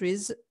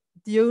countries,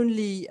 the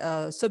only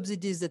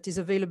subsidies that is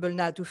available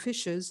now to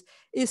fishers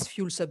is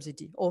fuel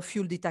subsidy or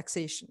fuel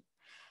detaxation.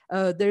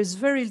 There is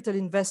very little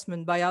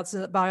investment by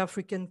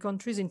African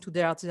countries into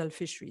their artisanal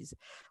fisheries.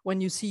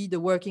 When you see the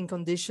working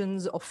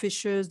conditions of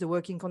fishers, the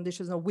working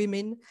conditions of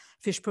women,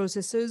 fish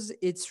processors,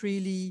 it's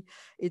really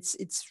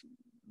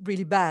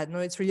bad. No,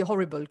 it's really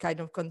horrible kind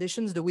of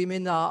conditions. The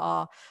women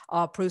are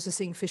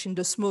processing fish in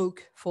the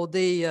smoke for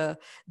days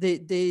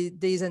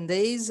and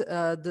days.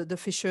 The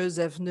fishers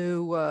have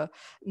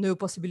no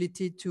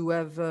possibility to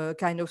have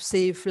kind of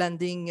safe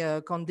landing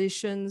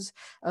conditions.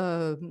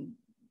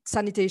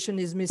 Sanitation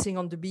is missing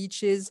on the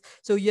beaches.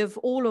 So you have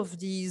all of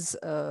these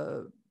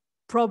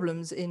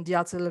problems in the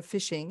artisanal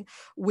fishing,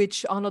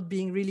 which are not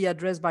being really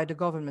addressed by the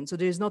government. So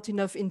there is not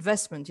enough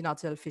investment in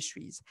artisanal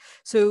fisheries.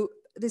 So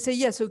they say,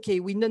 yes, okay,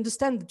 we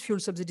understand that fuel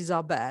subsidies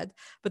are bad,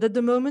 but at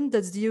the moment,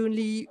 that's the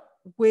only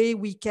way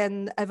we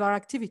can have our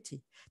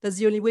activity. That's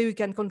the only way we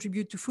can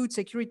contribute to food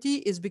security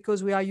is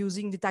because we are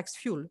using the taxed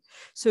fuel.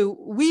 So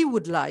we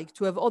would like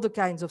to have other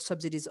kinds of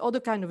subsidies, other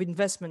kind of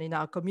investment in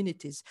our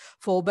communities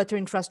for better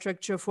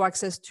infrastructure, for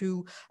access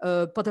to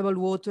potable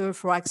water,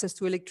 for access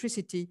to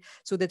electricity,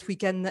 so that we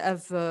can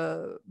have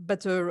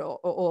better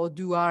or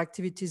do our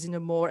activities in a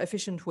more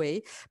efficient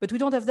way. But we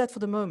don't have that for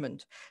the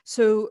moment.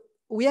 So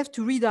we have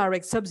to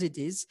redirect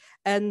subsidies.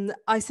 And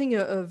I think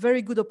a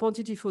very good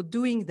opportunity for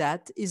doing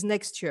that is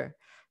next year.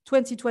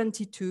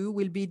 2022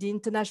 will be the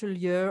International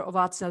Year of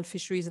Artisanal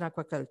Fisheries and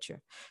Aquaculture.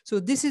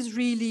 So this is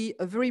really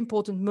a very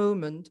important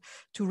moment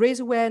to raise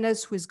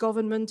awareness with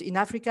government in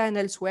Africa and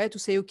elsewhere to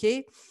say,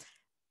 okay,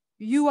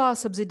 you are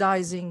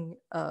subsidizing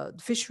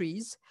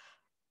fisheries.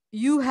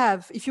 You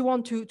have, if you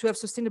want to have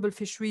sustainable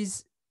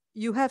fisheries,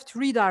 you have to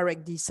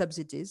redirect these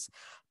subsidies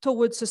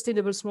towards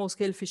sustainable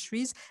small-scale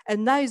fisheries.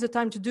 And now is the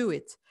time to do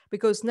it,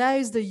 because now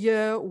is the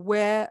year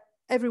where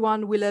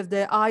everyone will have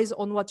their eyes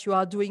on what you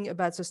are doing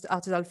about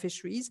artisanal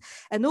fisheries.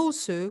 And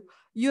also,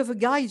 you have a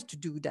guide to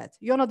do that.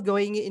 You're not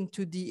going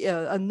into the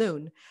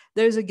unknown.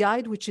 There is a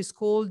guide which is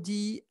called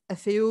the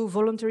FAO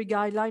Voluntary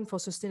Guideline for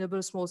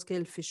Sustainable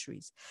Small-Scale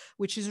Fisheries,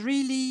 which is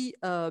really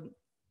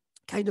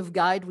kind of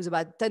guide with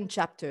about 10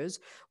 chapters,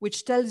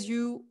 which tells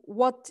you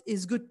what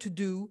is good to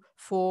do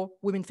for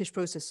women fish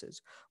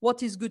processors,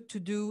 what is good to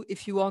do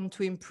if you want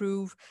to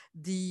improve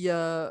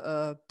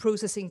the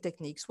processing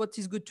techniques, what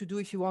is good to do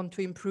if you want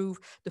to improve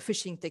the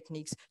fishing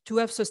techniques, to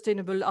have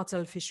sustainable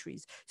artisanal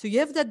fisheries. So you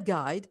have that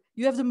guide,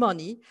 you have the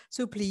money,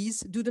 so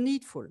please do the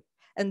needful.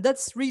 And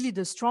that's really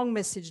the strong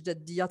message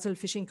that the artisanal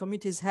fishing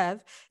communities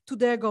have to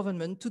their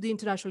government, to the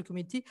international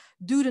community.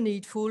 Do the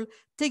needful,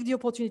 take the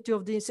opportunity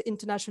of this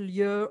International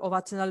Year of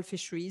Artisanal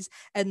Fisheries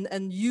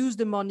and use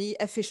the money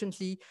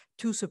efficiently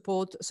to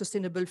support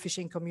sustainable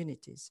fishing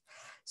communities.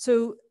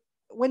 So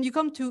when you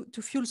come to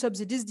fuel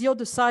subsidies, the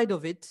other side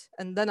of it,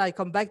 and then I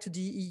come back to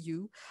the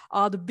EU,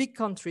 are the big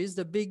countries,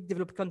 the big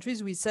developed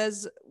countries, which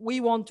says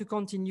we want to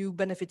continue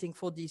benefiting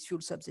for these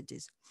fuel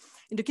subsidies.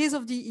 In the case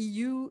of the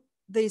EU,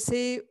 they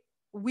say,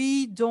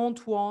 we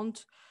don't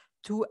want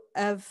to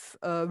have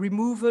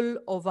removal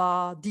of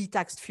our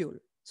de-taxed fuel.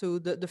 So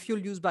the fuel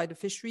used by the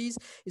fisheries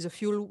is a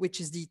fuel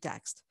which is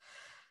de-taxed.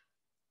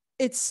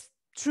 It's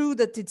true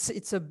that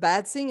it's a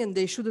bad thing and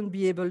they shouldn't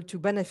be able to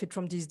benefit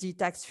from this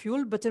de-taxed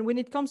fuel. But then when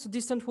it comes to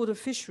distant water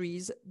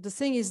fisheries, the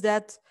thing is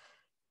that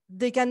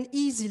they can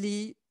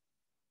easily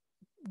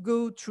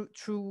go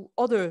through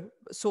other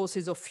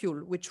sources of fuel,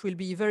 which will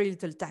be very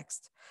little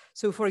taxed.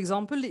 So for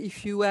example,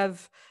 if you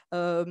have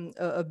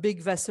a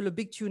big vessel, a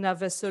big tuna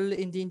vessel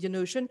in the Indian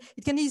Ocean,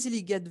 it can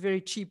easily get very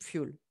cheap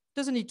fuel. It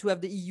doesn't need to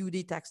have the EU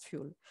de-taxed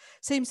fuel.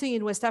 Same thing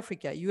in West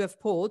Africa. You have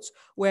ports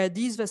where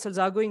these vessels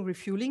are going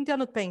refueling. They're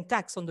not paying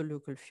tax on the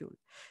local fuel.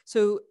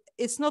 So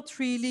it's not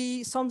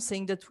really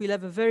something that will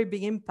have a very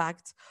big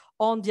impact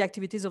on the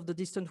activities of the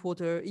distant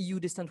water, EU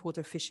distant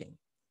water fishing.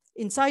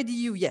 Inside the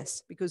EU,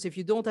 yes, because if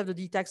you don't have the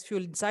de-taxed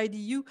fuel inside the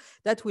EU,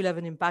 that will have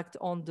an impact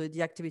on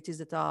the activities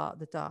that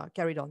are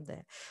carried on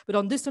there. But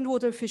on distant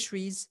water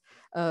fisheries,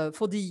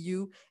 for the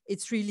EU,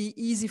 it's really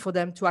easy for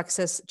them to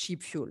access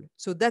cheap fuel.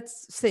 So that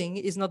thing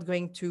is not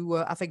going to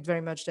affect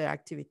very much their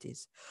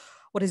activities.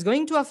 What is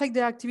going to affect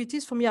their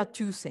activities for me are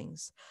two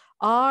things.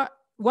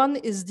 One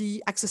is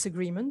the access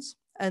agreements.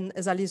 And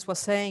as Alice was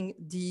saying,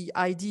 the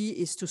idea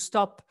is to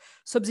stop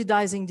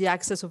subsidizing the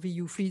access of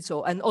EU fleets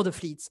and other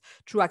fleets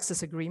through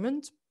access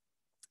agreement.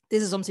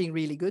 This is something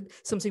really good,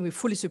 something we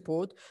fully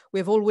support. We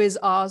have always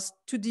asked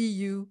to the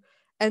EU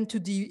and to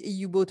the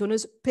EU boat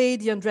owners, pay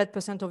the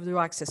 100% of their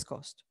access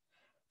cost.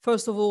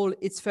 First of all,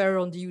 it's fair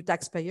on the EU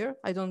taxpayer.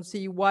 I don't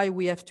see why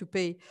we have to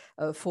pay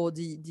for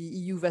the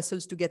EU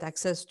vessels to get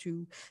access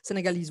to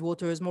Senegalese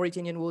waters,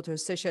 Mauritanian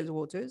waters, Seychelles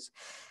waters.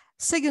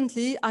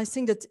 Secondly, I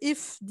think that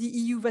if the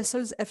EU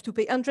vessels have to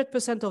pay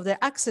 100% of their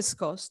access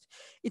cost,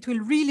 it will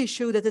really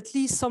show that at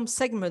least some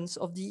segments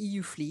of the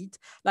EU fleet,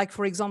 like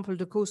for example,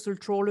 the coastal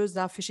trawlers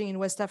that are fishing in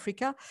West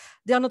Africa,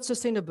 they are not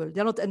sustainable. They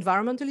are not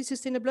environmentally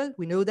sustainable.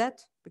 We know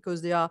that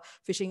because they are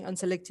fishing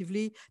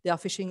unselectively. They are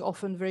fishing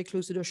often very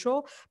close to the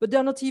shore, but they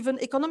are not even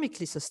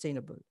economically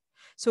sustainable.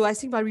 So I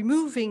think by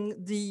removing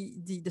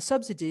the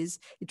subsidies,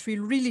 it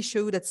will really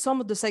show that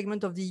some of the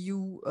segment of the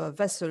EU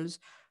vessels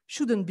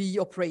shouldn't be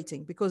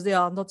operating because they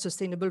are not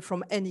sustainable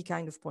from any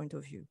kind of point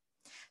of view.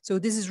 So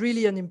this is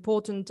really an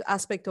important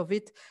aspect of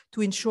it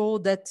to ensure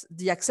that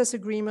the access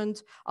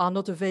agreement are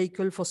not a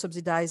vehicle for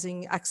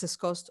subsidizing access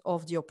cost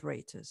of the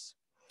operators.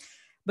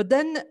 But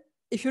then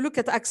if you look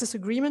at access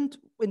agreement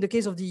in the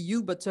case of the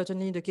EU, but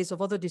certainly in the case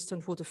of other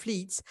distant water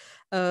fleets,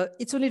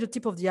 it's only the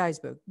tip of the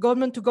iceberg.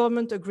 Government to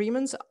government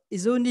agreements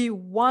is only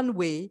one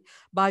way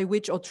by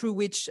which or through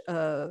which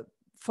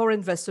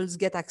foreign vessels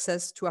get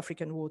access to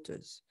African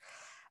waters.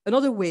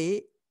 Another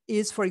way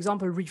is, for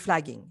example,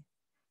 reflagging.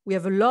 We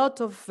have a lot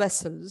of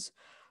vessels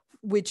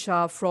which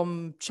are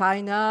from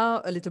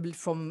China, a little bit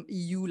from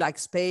EU like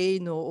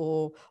Spain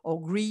or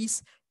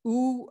Greece,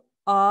 who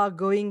are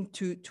going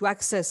to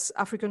access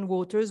African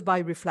waters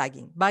by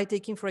reflagging, by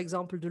taking, for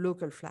example, the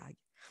local flag.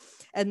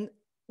 And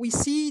we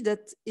see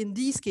that in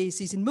these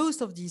cases, in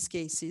most of these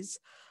cases,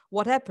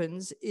 what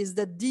happens is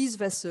that these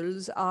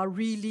vessels are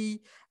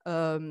really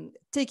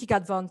taking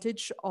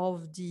advantage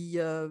of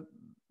the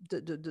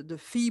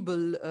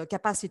feeble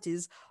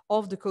capacities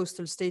of the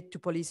coastal state to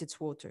police its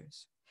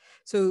waters.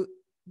 So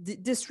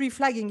this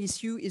reflagging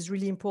issue is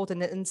really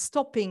important, and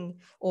stopping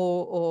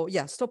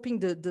stopping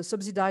the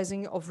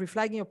subsidizing of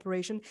reflagging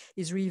operation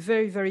is really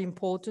very, very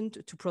important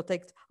to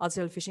protect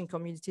artisanal fishing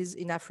communities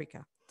in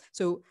Africa.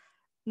 So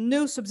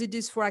no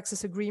subsidies for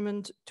access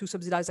agreement to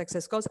subsidize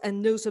access costs,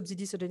 and no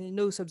subsidies, certainly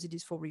no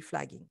subsidies for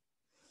reflagging.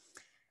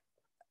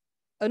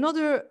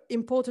 Another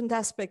important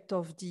aspect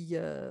of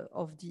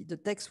the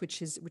text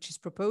which is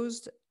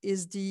proposed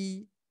is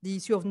the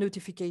issue of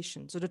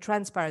notification, so the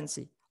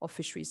transparency of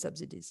fisheries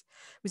subsidies.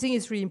 We think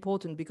it's really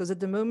important because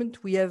at the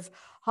moment we have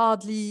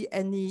hardly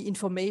any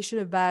information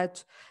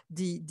about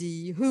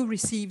who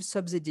receives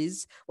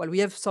subsidies. Well, we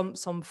have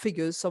some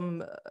figures,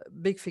 some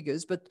big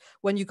figures, but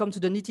when you come to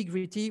the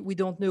nitty-gritty, we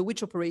don't know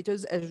which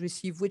operators have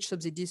received which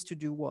subsidies to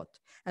do what.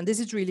 And this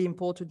is really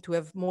important to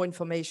have more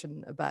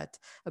information about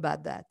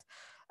that.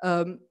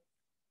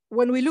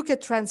 When we look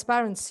at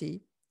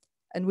transparency,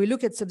 and we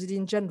look at subsidy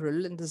in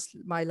general, and this is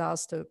my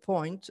last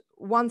point,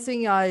 one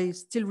thing I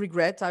still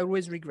regret, I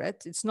always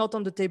regret, it's not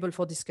on the table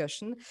for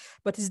discussion,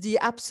 but is the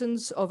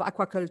absence of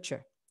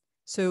aquaculture.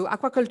 So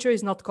aquaculture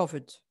is not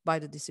covered by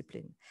the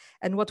discipline.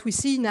 And what we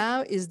see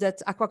now is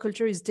that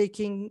aquaculture is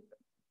taking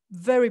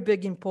very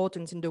big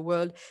importance in the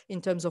world in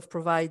terms of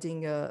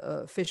providing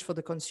fish for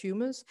the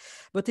consumers,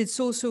 but it's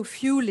also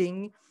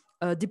fueling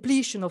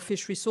depletion of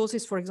fish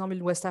resources, for example,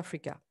 in West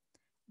Africa.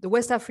 The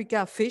West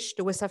Africa fish,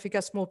 the West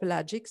Africa small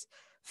pelagics,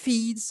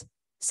 feeds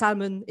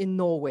salmon in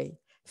Norway,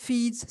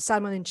 feeds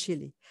salmon in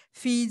Chile,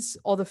 feeds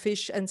other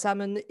fish and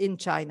salmon in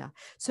China.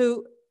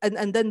 So,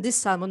 and then this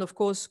salmon, of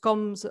course,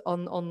 comes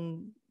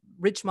on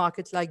rich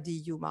markets like the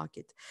EU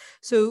market.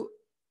 So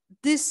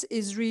this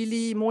is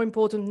really more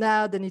important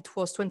now than it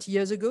was 20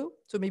 years ago.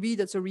 So maybe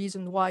that's a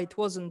reason why it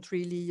wasn't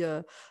really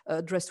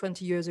addressed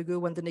 20 years ago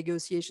when the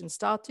negotiation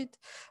started.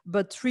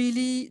 But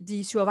really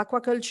the issue of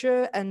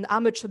aquaculture and how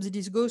much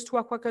subsidies goes to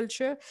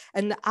aquaculture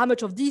and how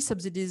much of these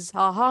subsidies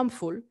are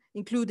harmful,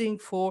 including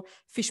for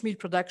fish meal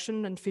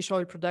production and fish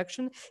oil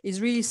production, is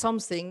really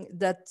something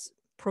that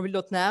probably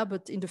not now,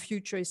 but in the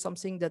future is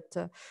something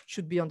that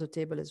should be on the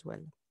table as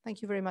well.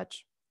 Thank you very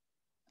much.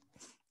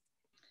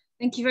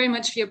 Thank you very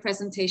much for your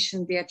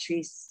presentation,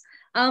 Beatrice.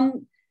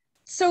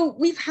 So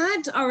we've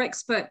had our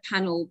expert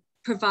panel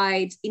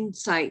provide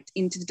insight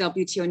into the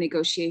WTO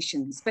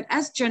negotiations, but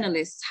as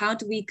journalists, how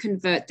do we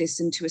convert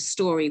this into a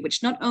story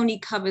which not only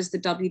covers the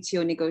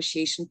WTO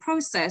negotiation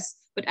process,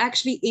 but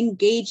actually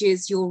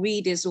engages your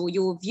readers or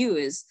your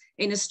viewers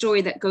in a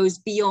story that goes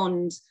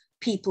beyond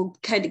people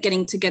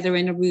getting together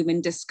in a room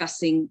and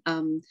discussing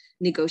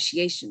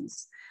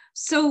negotiations?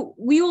 So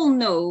we all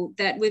know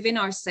that within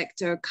our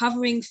sector,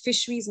 covering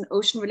fisheries and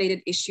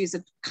ocean-related issues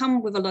have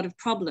come with a lot of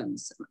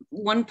problems.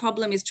 One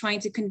problem is trying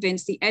to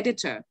convince the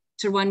editor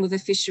to run with a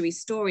fishery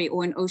story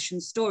or an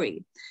ocean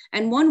story.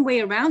 And one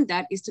way around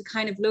that is to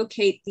kind of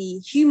locate the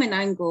human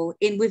angle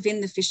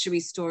within the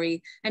fishery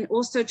story and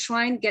also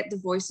try and get the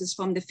voices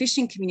from the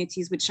fishing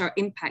communities which are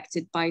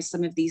impacted by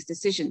some of these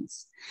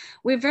decisions.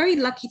 We're very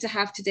lucky to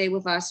have today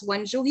with us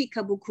Wanjohi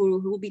Kabukuru,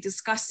 who will be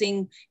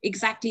discussing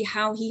exactly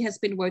how he has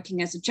been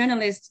working as a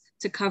journalist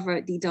to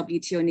cover the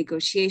WTO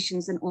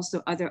negotiations and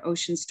also other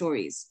ocean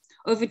stories.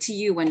 Over to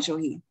you,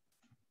 Wanjohi.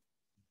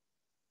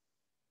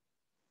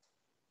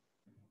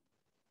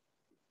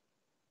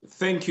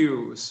 Thank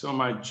you so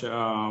much,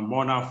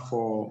 Mona,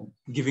 for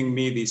giving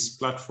me this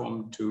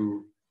platform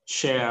to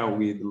share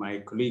with my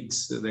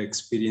colleagues the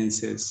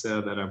experiences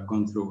that I've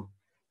gone through.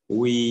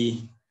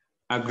 We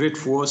are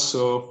grateful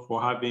also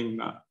for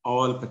having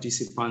all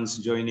participants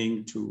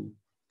joining to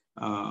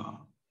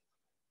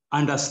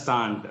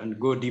understand and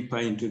go deeper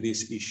into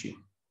this issue.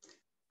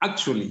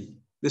 Actually,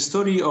 the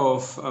story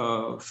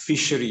of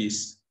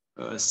fisheries,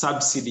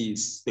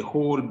 subsidies, the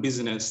whole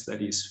business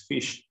that is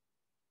fish,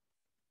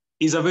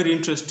 is a very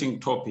interesting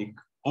topic,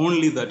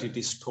 only that it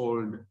is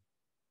told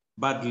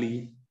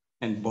badly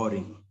and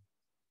boring.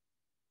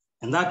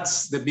 And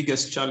that's the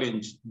biggest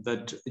challenge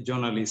that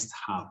journalists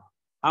have.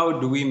 How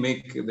do we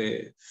make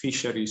the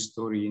fishery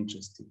story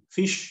interesting?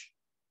 Fish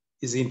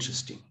is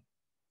interesting.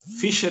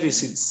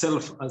 Fisheries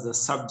itself as a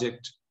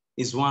subject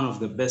is one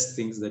of the best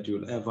things that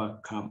you'll ever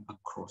come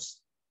across.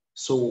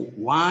 So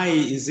why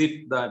is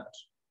it that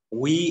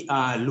we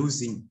are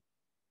losing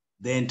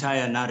the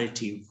entire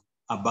narrative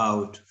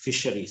about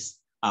fisheries,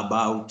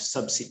 about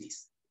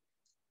subsidies?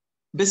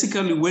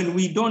 Basically, when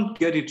we don't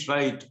get it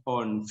right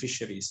on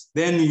fisheries,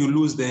 then you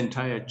lose the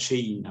entire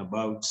chain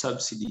about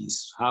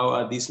subsidies. How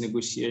are these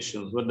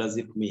negotiations? What does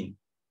it mean?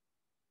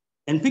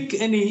 And pick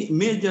any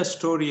major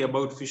story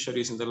about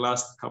fisheries in the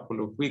last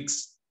couple of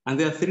weeks, and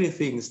there are three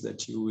things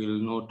that you will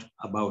note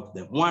about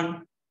them.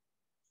 One,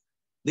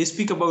 they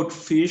speak about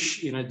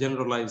fish in a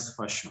generalized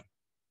fashion.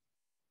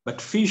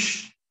 But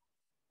fish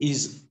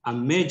is a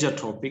major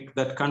topic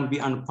that can be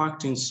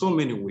unpacked in so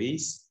many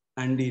ways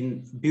and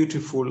in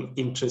beautiful,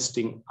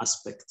 interesting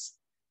aspects.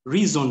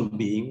 Reason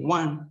being,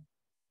 one,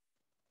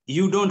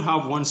 you don't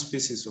have one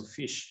species of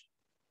fish.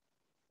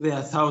 There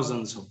are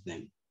thousands of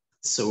them.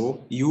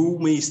 So you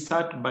may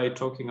start by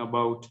talking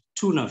about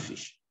tuna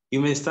fish.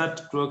 You may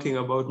start talking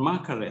about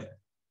mackerel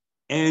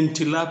and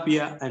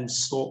tilapia and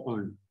so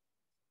on.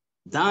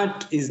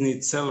 That in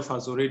itself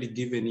has already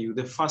given you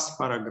the first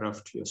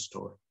paragraph to your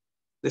story.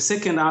 The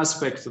second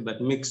aspect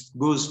that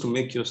goes to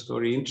make your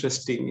story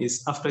interesting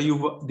is after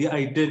you've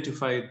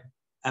identified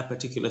a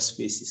particular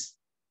species.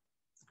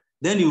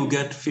 Then you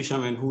get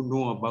fishermen who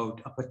know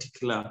about a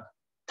particular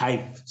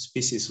type,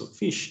 species of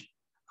fish.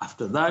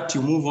 After that,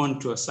 you move on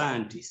to a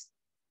scientist,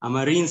 a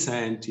marine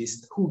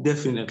scientist who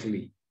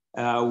definitely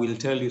will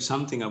tell you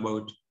something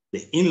about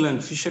the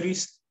inland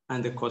fisheries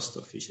and the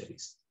coastal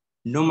fisheries.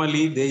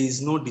 Normally, there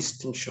is no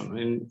distinction.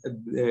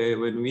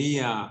 When we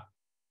are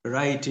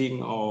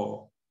writing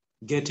or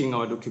getting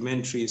our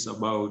documentaries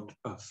about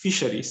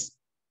fisheries,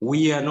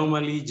 we are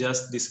normally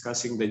just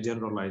discussing the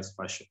generalized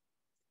version.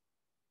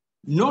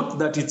 Not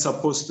that it's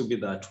supposed to be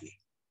that way,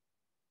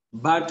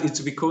 but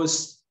it's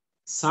because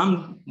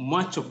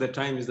much of the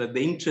time is that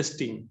the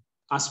interesting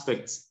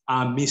aspects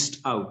are missed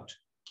out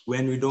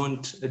when we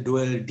don't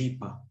dwell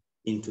deeper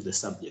into the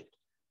subject.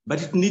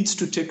 But it needs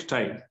to take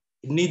time.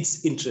 It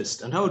needs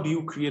interest. And how do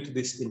you create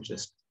this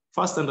interest?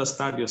 First,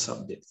 understand your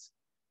subjects.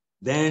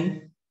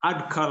 Then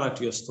add color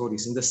to your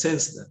stories in the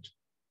sense that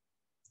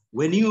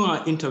when you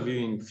are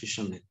interviewing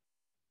fishermen,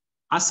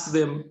 ask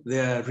them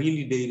their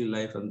really daily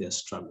life and their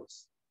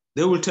struggles.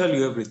 They will tell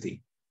you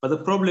everything. But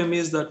the problem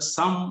is that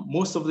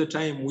most of the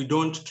time, we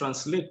don't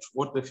translate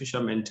what the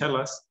fishermen tell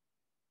us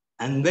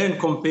and then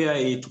compare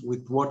it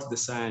with what the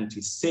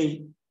scientists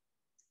say.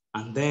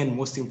 And then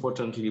most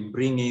importantly,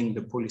 bring in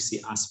the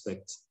policy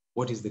aspect.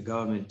 What is the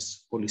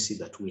government's policy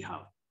that we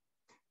have?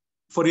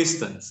 For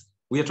instance,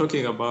 we are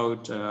talking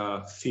about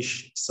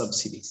fish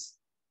subsidies.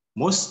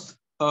 Most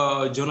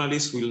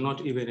journalists will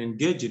not even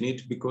engage in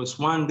it because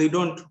one, they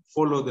don't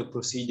follow the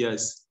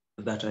procedures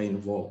that are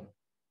involved.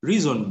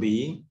 Reason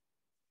being,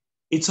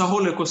 it's a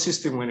whole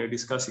ecosystem when you're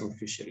discussing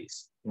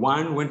fisheries.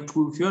 One, if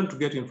you want to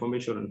get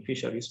information on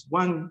fisheries,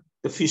 one,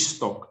 the fish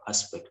stock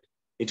aspect,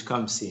 it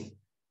comes in.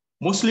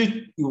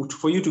 Mostly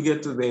for you to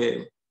get to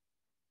the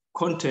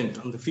content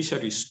on the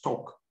fisheries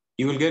stock,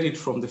 you will get it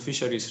from the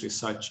fisheries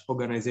research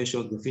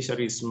organizations, the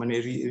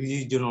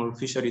regional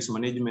fisheries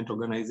management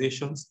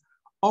organizations,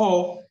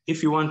 or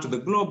if you want to the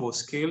global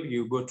scale,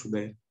 you go to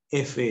the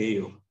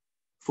FAO,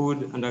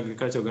 Food and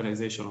Agriculture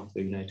Organization of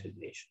the United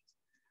Nations.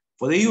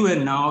 For the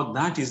UN now,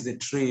 that is the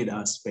trade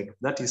aspect.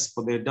 That is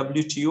for the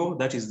WTO,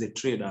 that is the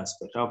trade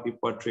aspect, how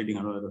people are trading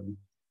and all of it.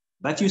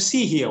 But you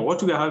see here,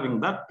 what we are having,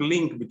 that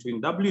link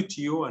between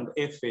WTO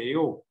and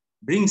FAO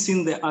brings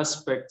in the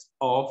aspect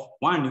of,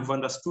 one, you've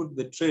understood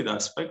the trade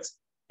aspects,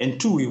 and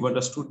two, you've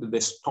understood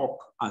the stock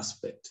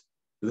aspect,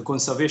 the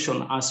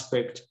conservation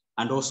aspect,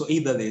 and also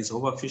either there is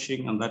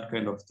overfishing and that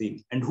kind of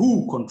thing. And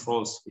who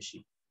controls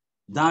fishing?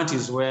 That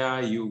is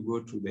where you go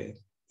to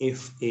the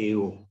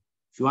FAO.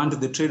 If you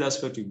want the trade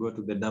aspect, you go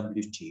to the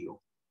WTO.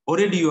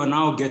 Already you are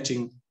now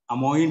getting a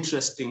more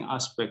interesting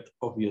aspect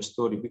of your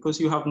story because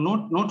you have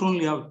not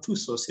only have two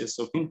sources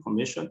of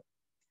information,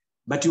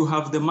 but you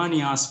have the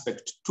money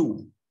aspect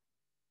too.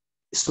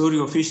 The story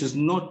of fish is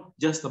not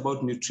just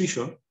about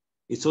nutrition,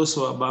 it's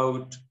also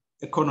about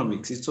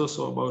economics, it's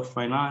also about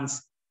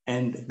finance,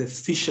 and the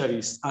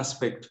fisheries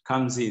aspect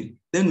comes in.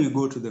 Then we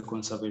go to the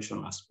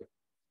conservation aspect.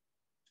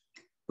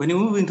 When you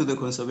move into the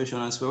conservation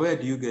aspect, where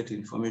do you get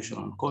information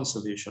on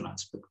conservation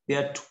aspect?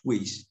 There are two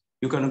ways.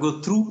 You can go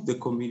through the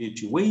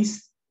community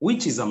ways,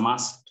 which is a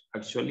must,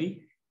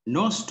 actually.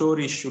 No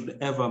story should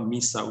ever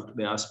miss out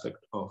the aspect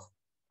of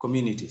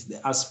communities,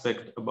 the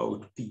aspect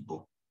about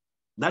people.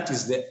 That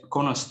is the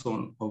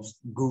cornerstone of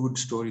good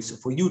stories.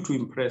 For you to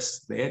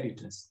impress the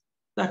editors,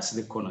 that's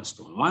the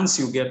cornerstone. Once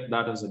you get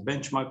that as a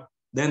benchmark,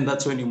 then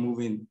that's when you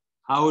move in.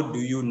 How do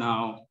you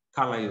now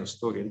color your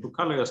story? And to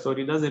color your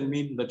story doesn't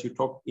mean that you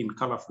talk in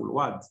colorful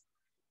words.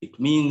 It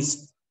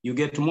means you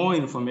get more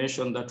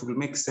information that will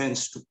make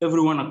sense to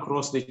everyone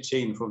across the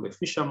chain, from the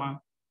fisherman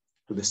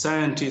to the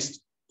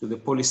scientist to the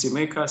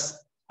policymakers,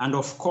 and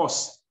of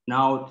course,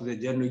 now to the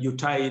general, you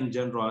tie in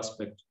general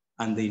aspect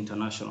and the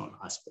international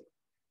aspect.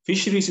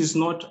 Fisheries is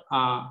not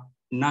a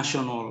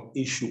national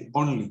issue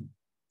only,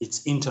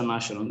 it's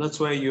international. That's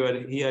why you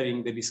are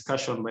hearing the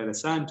discussion by the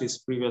scientists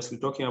previously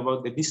talking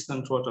about the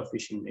distant water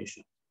fishing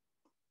nation.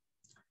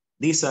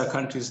 These are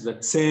countries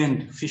that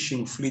send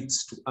fishing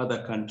fleets to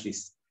other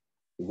countries.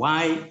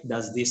 Why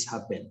does this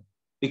happen?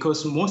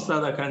 Because most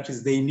other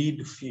countries, they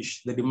need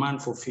fish. The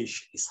demand for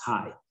fish is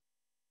high.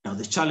 Now,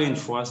 the challenge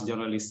for us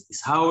journalists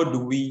is how do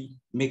we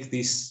make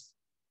this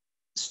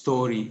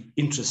story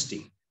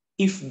interesting?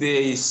 If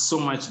there is so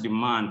much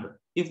demand,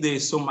 if there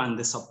is so much and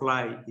the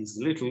supply is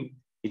little,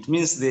 it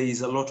means there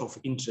is a lot of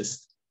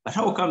interest. But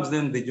how comes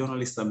then the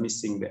journalists are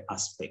missing the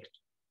aspect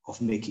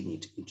of making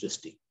it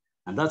interesting?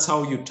 And that's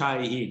how you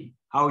tie in.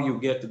 how you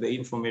get the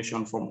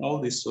information from all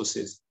these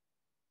sources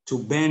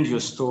to bend your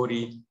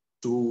story,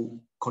 to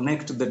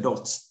connect the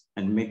dots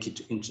and make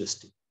it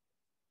interesting.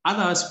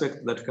 Other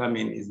aspects that come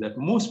in is that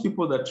most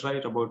people that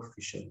write about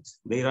fisheries,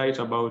 they write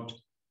about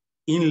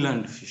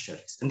inland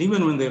fisheries. And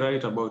even when they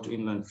write about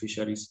inland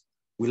fisheries,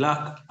 we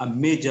lack a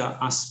major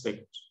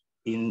aspect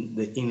in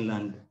the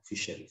inland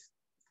fisheries.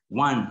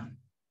 One,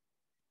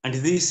 and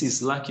this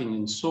is lacking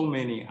in so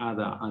many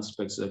other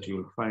aspects that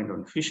you'll find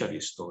on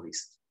fishery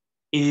stories,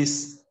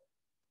 is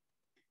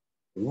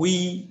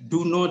we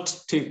do not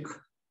take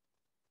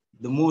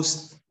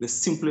the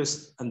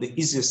simplest and the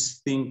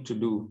easiest thing to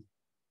do,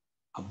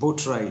 a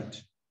boat ride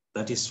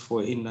that is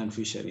for inland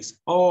fisheries,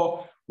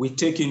 or we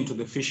take into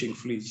the fishing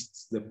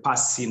fleets the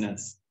past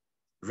sinners.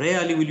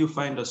 Rarely will you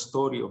find a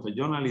story of a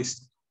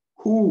journalist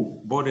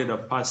who boarded a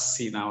past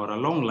sinner or a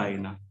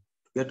longliner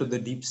to get to the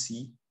deep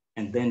sea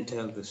and then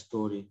tell the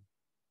story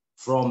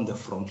from the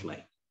front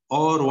line,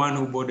 or one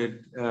who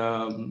boarded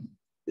the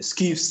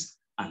skiffs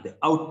and the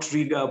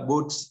outrigger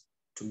boats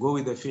to go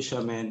with the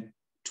fishermen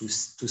to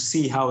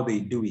see how they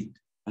do it,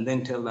 and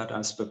then tell that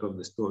aspect of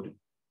the story.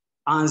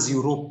 As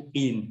you rope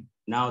in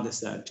now the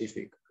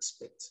scientific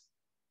aspects.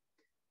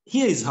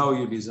 Here is how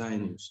you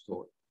design your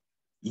story.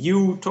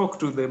 You talk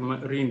to the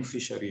marine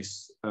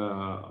fisheries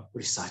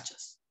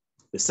researchers,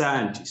 the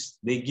scientists.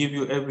 They give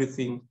you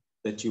everything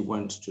that you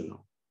want to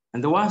know.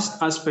 And the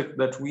worst aspect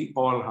that we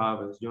all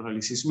have as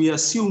journalists is we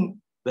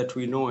assume that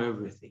we know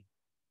everything.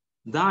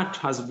 That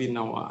has been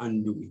our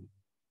undoing.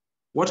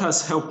 What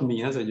has helped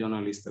me as a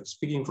journalist,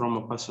 speaking from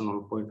a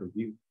personal point of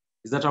view,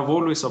 is that I've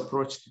always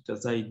approached it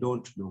as I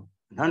don't know.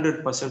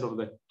 100% of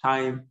the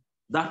time,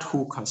 that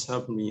hook has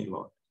helped me a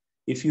lot.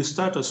 If you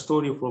start a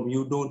story from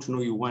you don't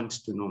know, you want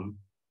to know,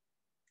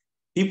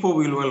 people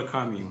will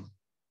welcome you,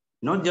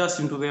 not just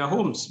into their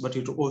homes, but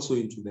also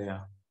into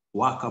their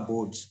worker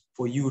boards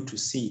for you to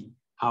see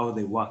how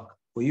they work,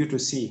 for you to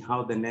see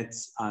how the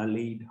nets are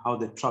laid, how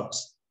the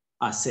traps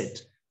are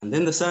set. And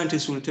then the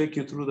scientists will take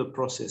you through the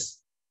process.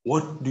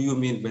 What do you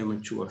mean by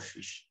mature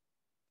fish?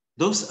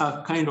 Those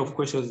are kind of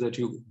questions that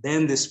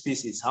then the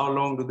species, how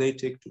long do they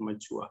take to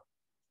mature?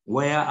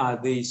 Where are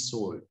they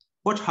sold?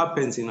 What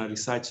happens in a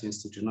research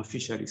institute, in a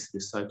fisheries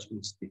research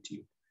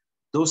institute?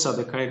 Those are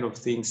the kind of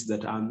things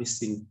that are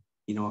missing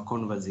in our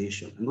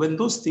conversation. And when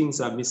those things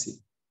are missing,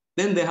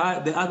 then the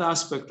other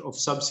aspect of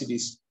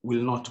subsidies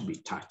will not be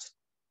touched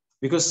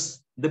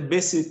because the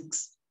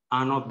basics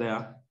are not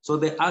there. So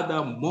the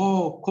other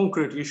more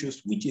concrete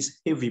issues, which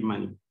is heavy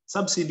money.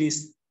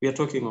 Subsidies, we are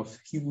talking of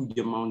huge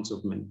amounts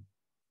of money.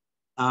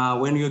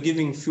 When you're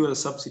giving fuel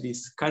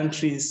subsidies,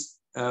 countries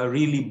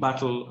really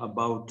battle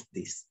about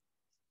this.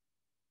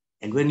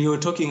 And when you're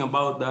talking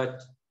about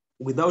that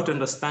without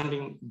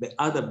understanding the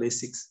other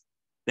basics,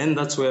 then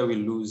that's where we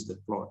lose the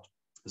plot.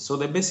 So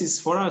the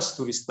basis for us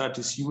to restart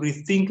is you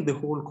rethink the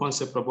whole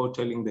concept about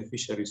telling the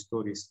fishery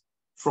stories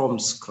from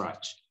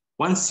scratch.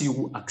 Once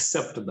you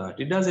accept that,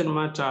 it doesn't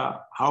matter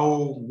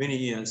how many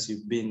years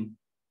you've been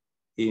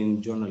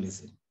in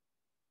journalism,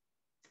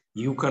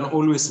 you can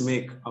always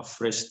make a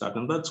fresh start.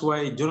 And that's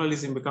why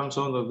journalism becomes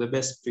one of the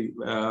best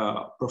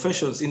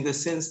professions in the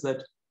sense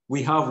that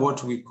we have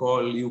what we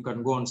call, you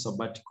can go on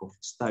sabbatical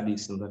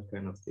studies and that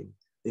kind of thing.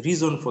 The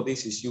reason for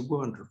this is you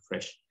go and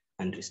refresh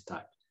and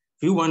restart.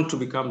 If you want to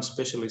become a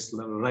specialist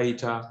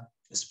writer,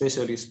 a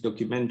specialist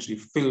documentary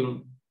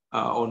film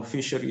on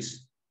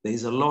fisheries, there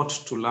is a lot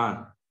to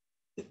learn.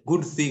 The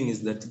good thing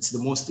is that it's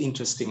the most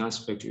interesting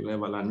aspect you'll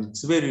ever learn.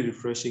 It's very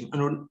refreshing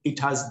and it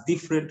has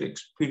different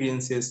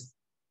experiences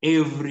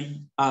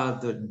every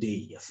other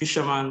day. A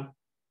fisherman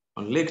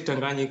on Lake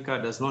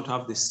Tanganyika does not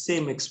have the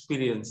same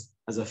experience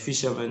as a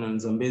fisherman on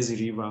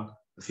Zambezi River,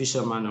 a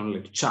fisherman on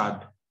Lake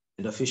Chad,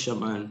 and a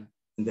fisherman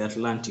in the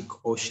Atlantic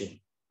Ocean.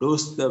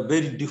 Those are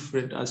very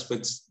different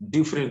aspects,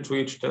 different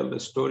way to tell the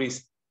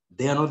stories.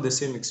 They are not the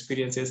same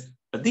experiences,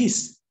 but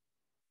these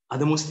are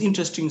the most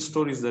interesting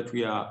stories that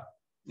we are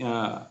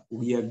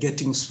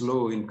getting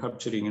slow in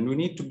capturing, and we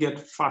need to get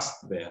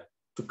fast there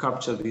to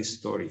capture these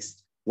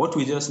stories. What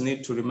we just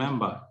need to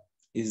remember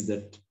is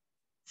that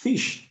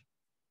fish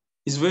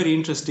is very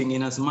interesting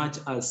in as much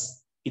as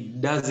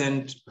it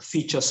doesn't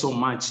feature so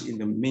much in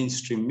the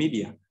mainstream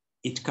media.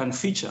 It can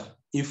feature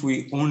if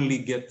we only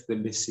get the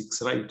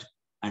basics right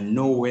and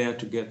know where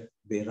to get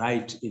the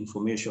right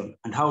information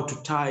and how to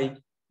tie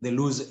the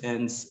loose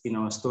ends in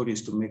our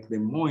stories to make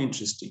them more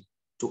interesting,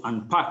 to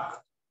unpack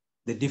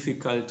the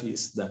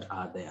difficulties that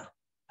are there.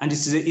 And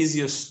it's the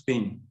easiest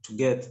thing to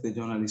get the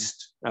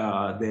journalist,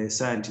 the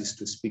scientist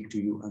to speak to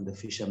you and the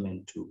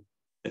fishermen to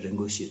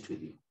negotiate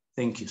with you.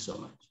 Thank you so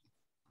much.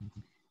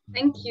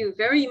 Thank you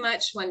very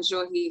much,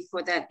 Wanjohi,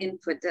 for that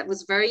input. That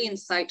was very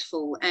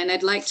insightful. And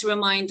I'd like to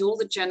remind all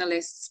the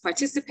journalists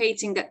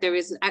participating that there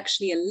is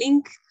actually a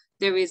link.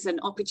 There is an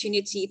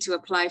opportunity to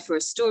apply for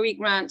a story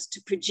grant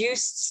to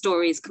produce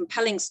stories,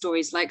 compelling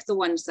stories like the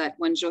ones that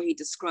Wanjohi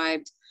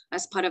described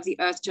as part of the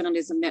Earth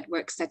Journalism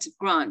Network set of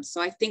grants.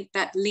 So I think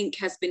that link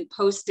has been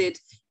posted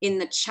in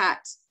the chat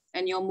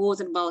and you're more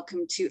than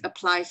welcome to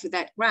apply for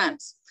that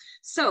grant.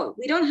 So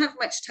we don't have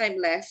much time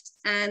left,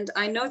 and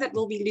I know that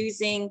we'll be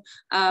losing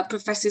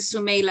Professor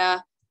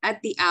Soumela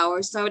at the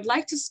hour. So I would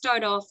like to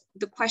start off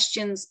the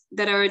questions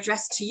that are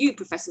addressed to you,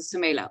 Professor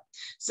Soumela.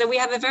 So we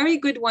have a very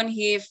good one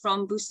here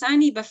from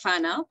Busani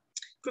Bafana.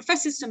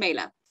 Professor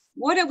Soumela,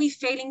 what are we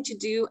failing to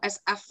do as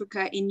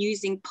Africa in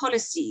using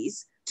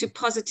policies to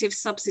positive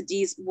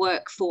subsidies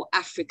work for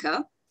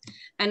Africa?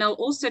 And I'll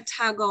also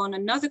tag on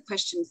another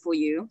question for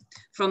you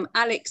from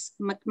Alex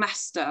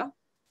McMaster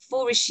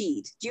for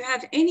Rashid. Do you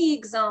have any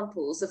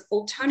examples of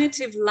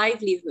alternative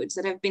livelihoods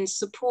that have been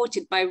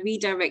supported by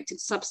redirected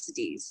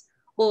subsidies?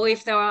 Or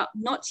if there are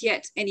not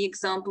yet any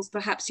examples,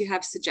 perhaps you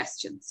have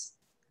suggestions.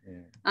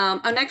 Yeah.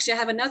 And actually I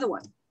have another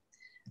one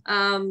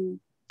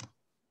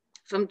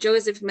from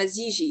Joseph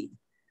Maziji.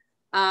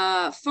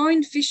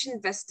 Foreign fish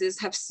investors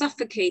have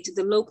suffocated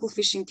the local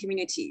fishing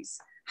communities.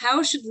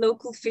 How should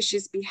local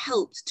fishers be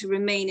helped to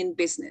remain in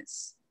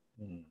business?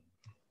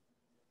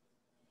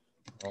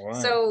 All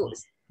right. So,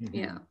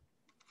 yeah.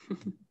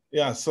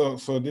 Yeah, so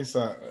these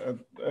are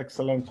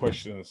excellent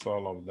questions,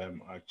 all of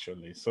them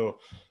actually. So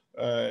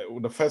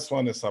the first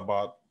one is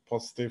about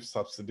positive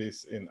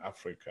subsidies in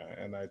Africa.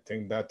 And I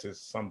think that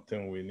is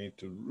something we need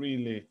to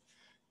really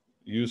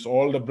use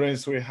all the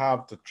brains we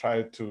have to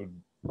try to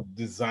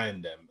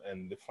design them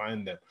and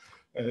define them.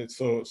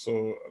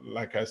 So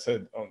like I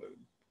said,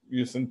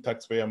 using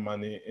taxpayer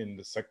money in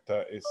the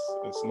sector is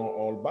not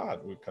all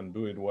bad. We can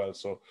do it well.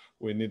 So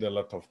we need a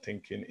lot of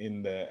thinking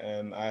in there.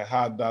 And I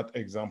had that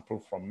example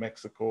from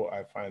Mexico.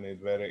 I find it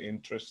very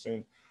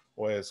interesting,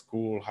 where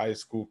high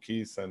school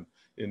kids and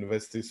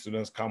university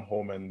students come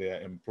home and they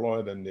are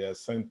employed and they are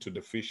sent to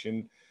the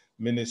fishing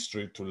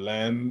ministry to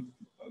learn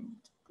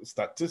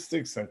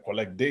statistics and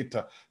collect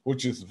data,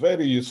 which is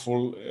very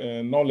useful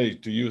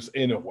knowledge to use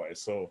anywhere.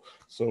 So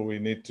we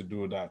need to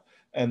do that.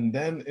 And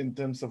then in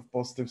terms of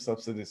positive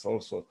subsidies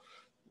also,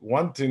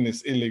 one thing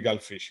is illegal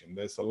fishing.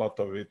 There's a lot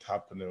of it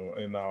happening.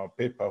 In our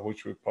paper,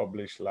 which we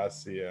published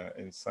last year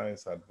in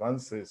Science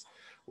Advances,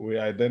 we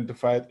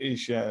identified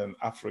Asia and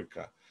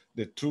Africa.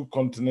 The two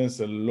continents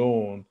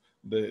alone,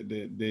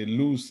 they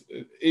lose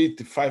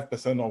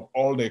 85% of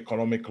all the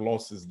economic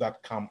losses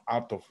that come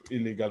out of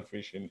illegal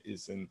fishing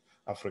is in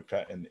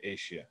Africa and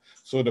Asia.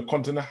 So the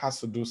continent has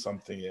to do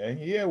something here. And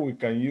here we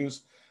can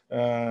use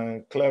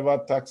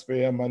clever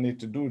taxpayer money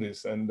to do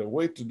this. And the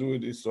way to do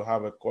it is to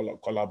have a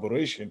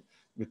collaboration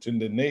between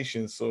the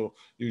nations. So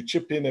you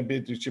chip in a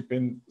bit,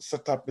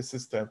 set up a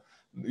system.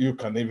 You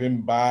can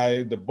even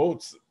buy the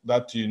boats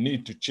that you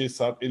need to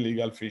chase out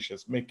illegal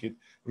fishers, make it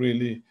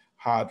really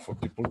hard for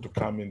people to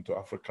come into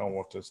African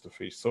waters to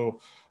fish.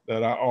 So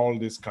there are all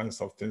these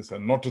kinds of things,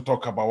 and not to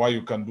talk about what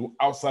you can do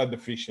outside the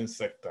fishing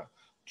sector,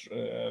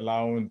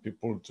 allowing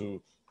people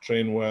to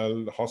train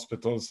well,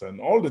 hospitals, and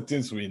all the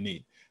things we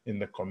need in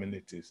the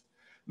communities.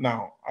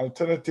 Now,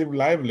 alternative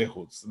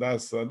livelihoods,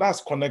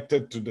 that's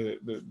connected to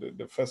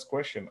the first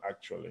question,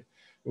 actually.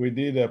 We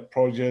did a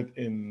project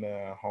in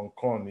Hong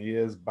Kong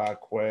years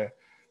back where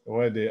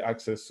they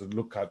asked us to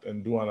look at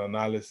and do an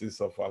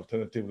analysis of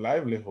alternative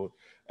livelihood.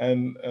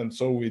 And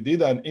so we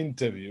did an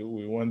interview.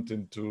 We went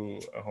into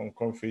Hong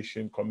Kong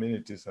fishing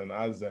communities and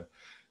asked them,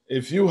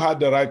 if you had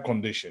the right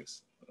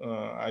conditions,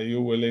 are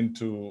you willing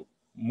to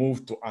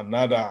move to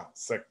another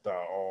sector?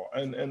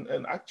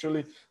 And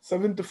actually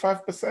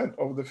 75%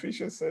 of the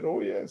fishers said, oh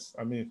yes,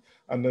 I mean,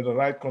 under the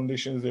right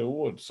conditions they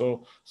would.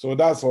 So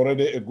that's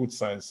already a good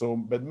sign.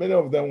 But many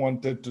of them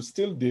wanted to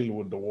still deal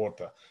with the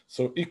water.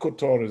 So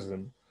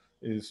ecotourism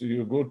is,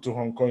 you go to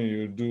Hong Kong,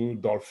 you do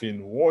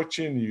dolphin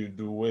watching, you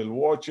do whale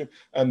watching,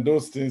 and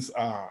those things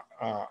are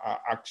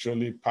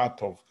actually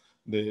part of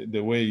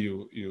the way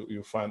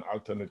you find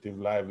alternative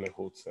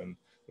livelihoods and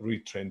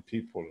retrain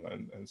people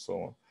and so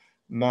on.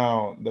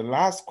 Now, the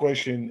last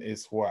question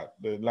is what?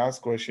 The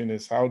last question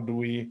is how do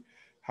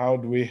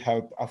we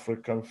help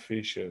African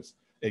fishers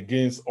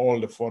against all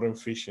the foreign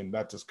fishing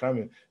that is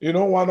coming? You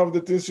know, one of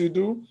the things you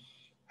do,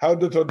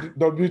 help the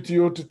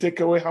WTO to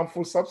take away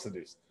harmful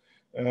subsidies.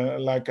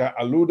 Like I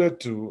alluded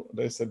to,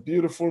 there's a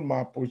beautiful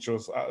map which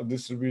was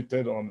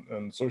distributed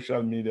on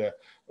social media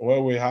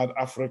where we had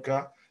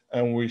Africa,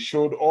 and we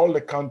showed all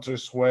the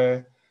countries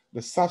where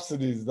the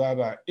subsidies that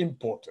are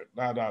imported,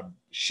 that are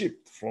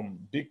shipped from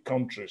big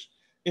countries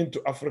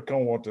into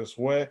African waters,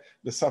 where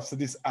the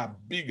subsidies are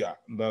bigger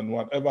than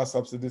whatever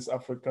subsidies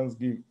Africans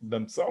give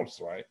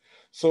themselves, right?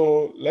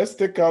 So let's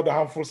take out the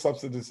harmful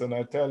subsidies, and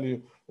I tell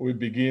you, we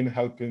begin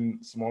helping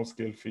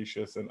small-scale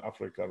fishers in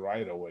Africa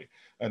right away.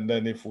 And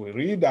then if we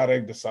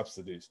redirect the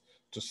subsidies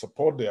to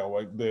support their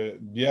work,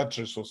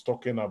 Beatrice was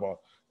talking about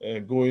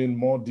go in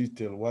more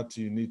detail what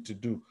you need to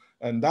do.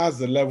 And that's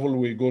the level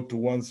we go to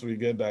once we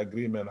get the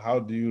agreement. How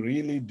do you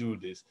really do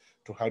this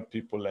to help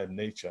people and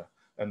nature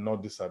and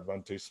not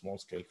disadvantage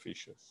small-scale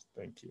fishers?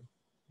 Thank you.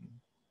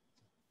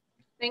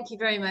 Thank you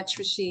very much,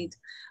 Rashid.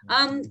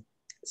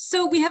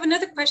 So we have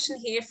another question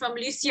here from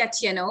Lucia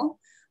Tieno.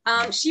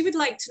 She would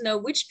like to know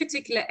which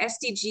particular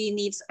SDG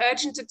needs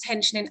urgent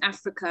attention in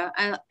Africa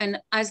and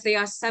as they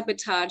are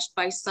sabotaged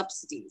by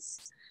subsidies.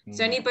 Is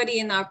there anybody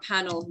in our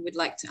panel who would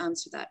like to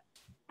answer that?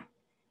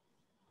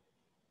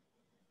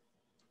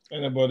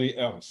 Anybody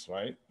else,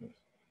 right?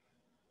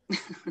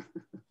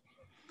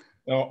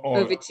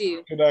 Over to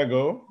you. Should I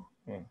go?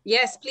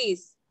 Yes,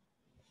 please.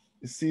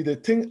 You see, the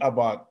thing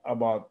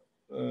about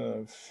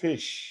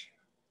fish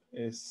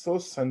is so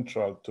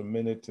central to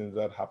many things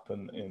that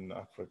happen in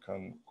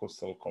African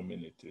coastal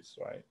communities,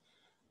 right?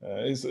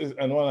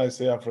 And when I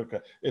say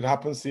Africa, it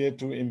happens here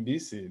too in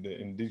BC,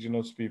 the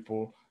indigenous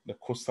people, the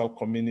coastal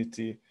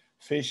community.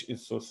 Fish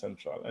is so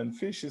central. And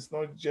fish is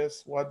not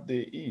just what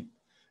they eat,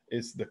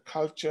 it's the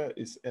culture,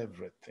 is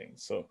everything.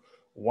 So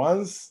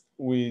once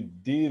we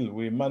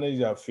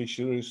manage our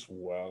fisheries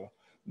well,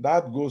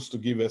 that goes to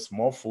give us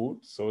more food.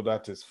 So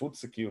that is food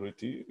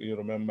security. You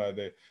remember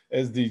the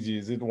SDG,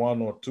 is it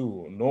 1 or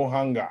 2? No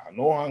hunger,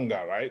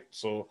 right?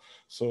 So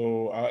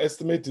our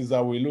estimate is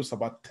that we lose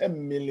about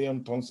 10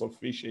 million tons of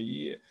fish a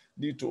year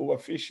due to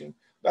overfishing.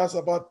 That's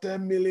about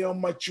 10 million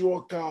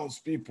mature cows,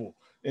 people,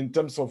 in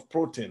terms of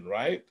protein,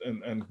 right?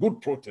 And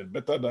good protein,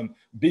 better than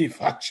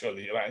beef,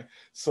 actually, right?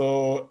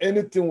 So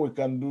anything we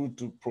can do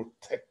to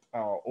protect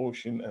our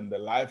ocean and the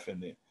life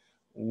in it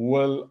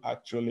will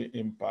actually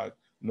impact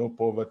no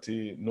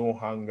poverty, no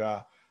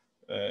hunger,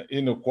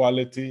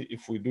 inequality.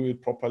 If we do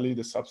it properly,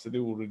 the subsidy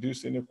will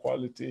reduce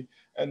inequality.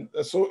 And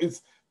so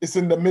it's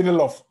in the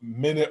middle of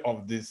many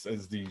of these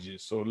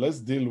SDGs. So let's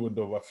deal with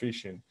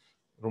overfishing,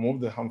 remove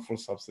the harmful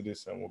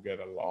subsidies, and we'll get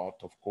a lot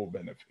of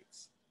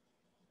co-benefits.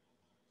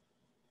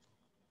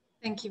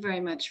 Thank you very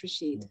much,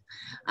 Rashid.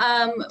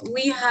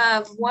 We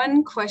have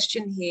one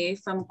question here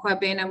from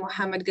Kwabena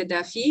Mohammed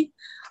Gaddafi.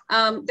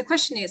 The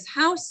question is,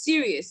 how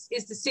serious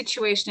is the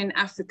situation in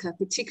Africa,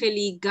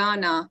 particularly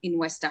Ghana in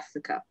West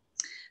Africa?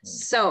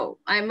 So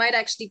I might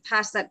actually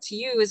pass that to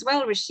you as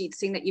well, Rashid,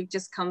 seeing that you've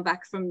just come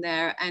back from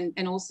there,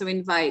 and also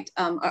invite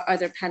our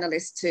other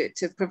panelists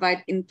to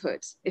provide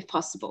input if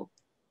possible.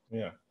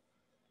 Yeah.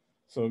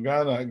 So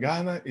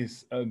Ghana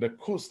is, the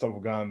coast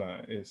of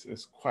Ghana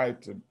is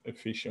quite a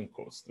fishing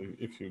coast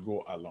if you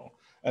go along.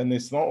 And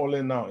it's not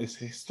only now, it's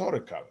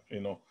historical. You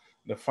know,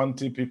 the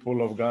Fanti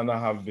people of Ghana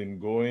have been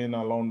going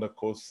along the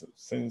coast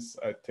since,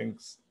 I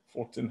think,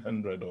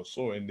 1400 or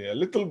so. In their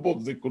little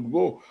boats, they could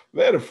go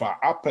very far,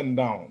 up and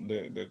down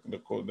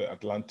the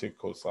Atlantic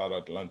coast, South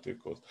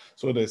Atlantic coast.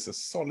 So there's a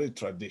solid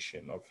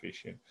tradition of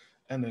fishing.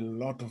 And a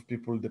lot of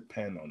people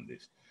depend on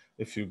this.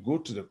 If you go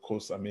to the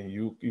coast, I mean,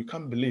 you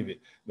can't believe it.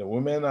 The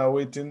women are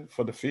waiting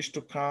for the fish to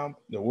come.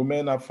 The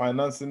women are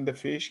financing the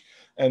fish.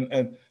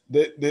 And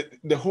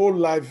the whole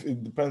life,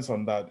 it depends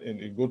on that. And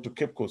you go to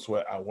Cape Coast,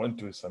 where I went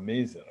to, it's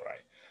amazing,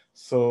 right?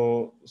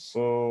 So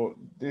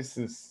this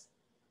is,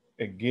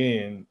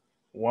 again,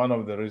 one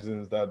of the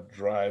reasons that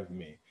drive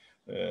me.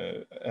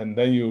 And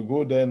then you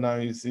go there now,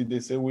 you see, they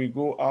say we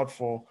go out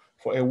for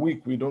a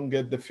week, we don't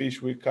get the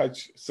fish, we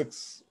catch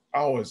 6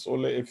 hours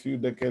only a few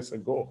decades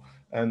ago.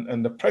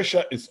 And the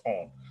pressure is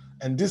on.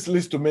 And this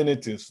leads to many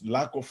things: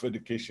 lack of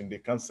education. They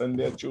can't send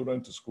their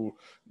children to school.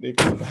 They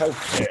can't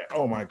health care.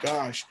 Oh my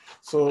gosh.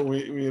 So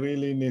we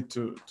really need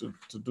to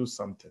do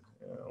something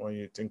when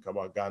you think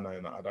about Ghana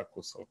and other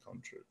coastal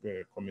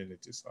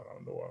communities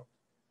around the world.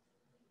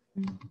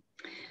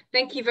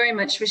 Thank you very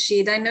much,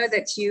 Rashid. I know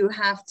that you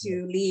have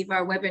to leave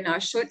our webinar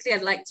shortly.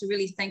 I'd like to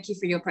really thank you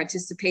for your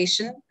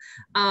participation.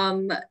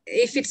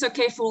 If it's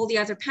okay for all the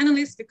other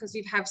panelists, because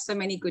we have so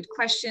many good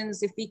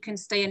questions, if we can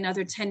stay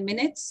another 10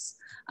 minutes,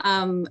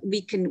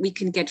 we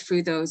can get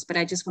through those. But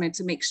I just wanted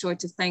to make sure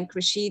to thank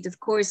Rashid. Of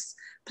course,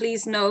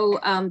 please know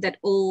that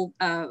all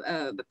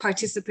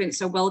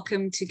participants are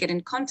welcome to get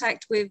in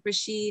contact with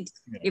Rashid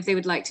if they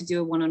would like to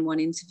do a one-on-one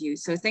interview.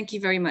 So thank you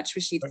very much,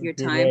 Rashid, for your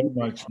time. Thank you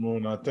very much,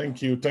 Mona.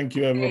 Thank you,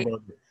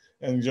 everybody.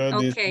 Enjoy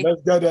this.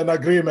 Let's get an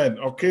agreement,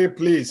 okay,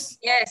 please?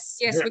 Yes,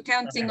 we're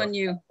counting on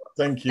you.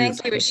 Thank you.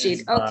 Thank you,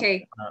 Rashid.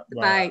 Okay,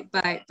 bye.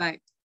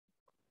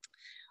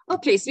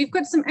 Okay, so we've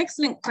got some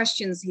excellent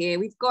questions here.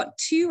 We've got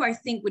two, I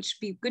think, which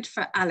would be good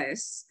for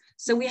Alice.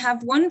 So we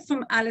have one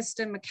from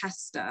Alistair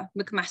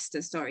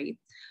McMaster, sorry.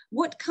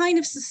 What kind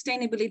of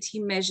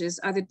sustainability measures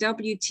are the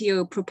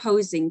WTO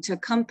proposing to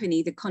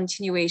accompany the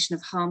continuation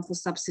of harmful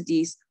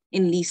subsidies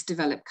in least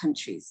developed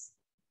countries?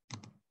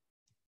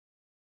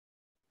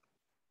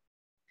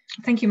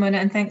 Thank you, Mona,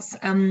 and thanks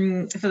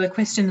for the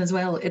question as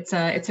well. It's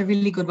a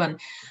really good one.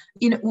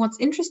 You know, what's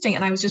interesting,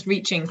 and I was just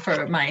reaching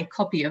for my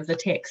copy of the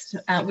text,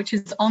 which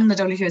is on the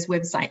WTO's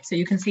website, so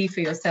you can see for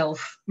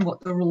yourself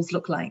what the rules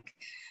look like.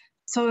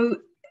 So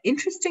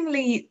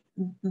interestingly,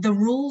 the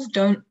rules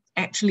don't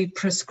actually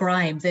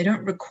prescribe, they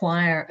don't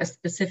require a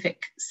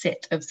specific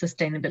set of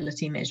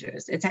sustainability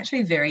measures. It's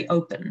actually very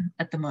open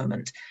at the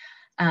moment.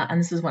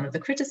 And this is one of the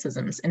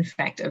criticisms, in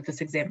fact, of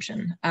this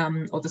exemption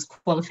or this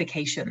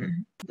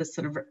qualification, this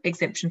sort of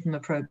exemption from the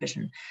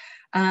prohibition.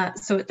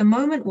 So at the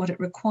moment, what it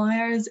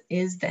requires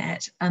is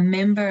that a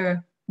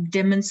member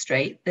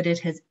demonstrate that it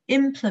has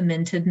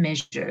implemented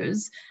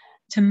measures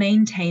to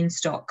maintain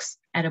stocks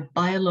at a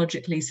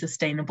biologically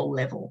sustainable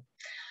level.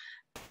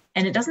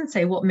 And it doesn't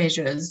say what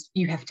measures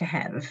you have to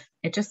have.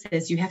 It just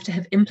says you have to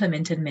have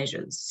implemented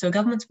measures. So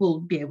governments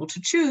will be able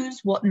to choose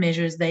what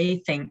measures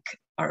they think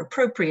are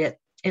appropriate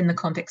in the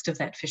context of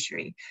that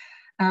fishery.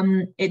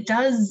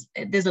 There's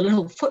a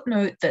little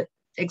footnote that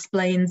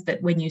explains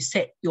that when you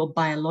set your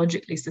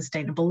biologically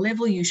sustainable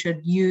level, you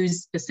should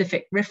use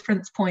specific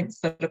reference points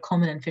that are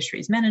common in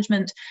fisheries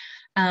management,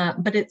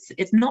 but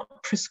it's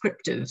not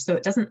prescriptive, so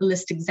it doesn't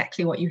list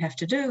exactly what you have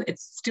to do.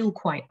 It's still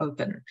quite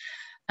open,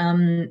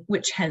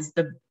 which has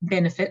the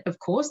benefit, of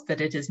course,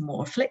 that it is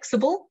more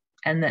flexible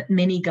and that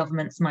many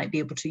governments might be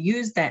able to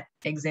use that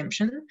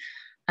exemption.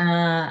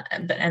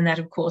 And that,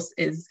 of course,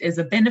 is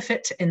a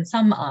benefit in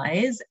some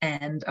eyes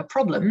and a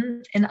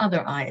problem in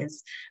other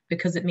eyes,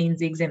 because it means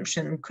the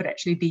exemption could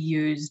actually be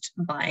used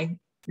by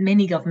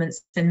many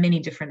governments in many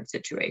different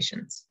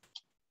situations.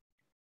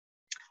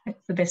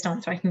 That's the best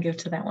answer I can give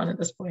to that one at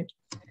this point.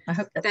 I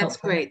hope that's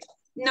helpful. Great.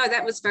 No,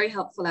 that was very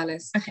helpful,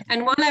 Alice. Okay.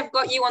 And while I've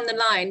got you on the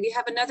line, we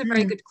have another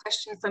very good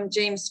question from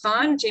James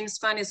Farn. James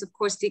Farn is, of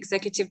course, the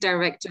Executive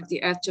Director of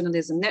the Earth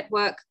Journalism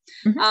Network.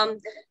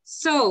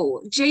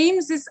 So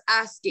James is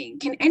asking,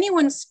 can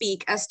anyone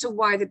speak as to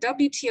why the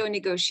WTO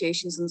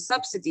negotiations on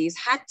subsidies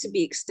had to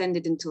be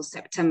extended until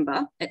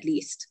September, at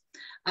least,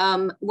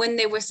 when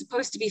they were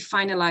supposed to be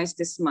finalized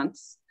this month?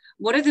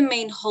 What are the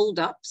main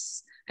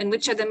holdups? And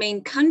which are the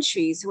main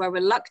countries who are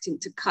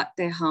reluctant to cut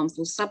their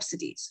harmful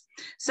subsidies?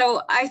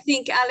 So I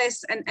think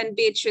Alice and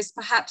Beatrice,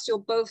 perhaps you're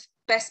both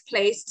best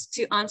placed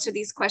to answer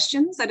these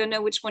questions. I don't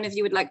know which one of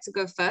you would like to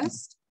go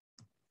first.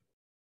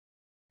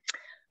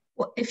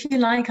 Well, if you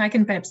like, I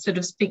can perhaps sort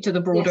of speak to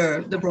the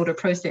broader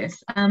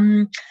process.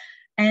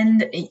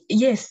 And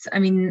yes, I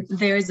mean,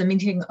 there is a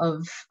meeting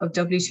of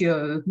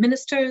WTO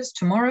ministers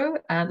tomorrow,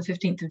 the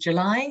 15th of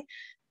July.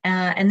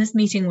 And this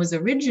meeting was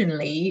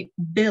originally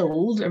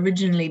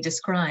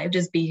described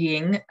as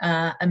being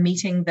a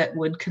meeting that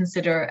would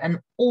consider an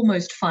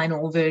almost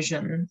final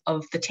version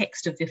of the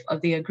text of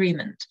the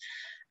agreement.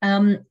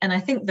 And I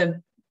think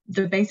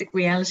the basic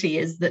reality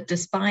is that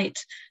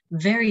despite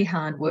very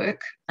hard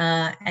work,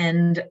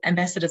 and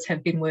ambassadors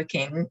have been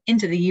working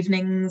into the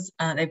evenings,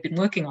 they've been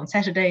working on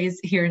Saturdays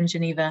here in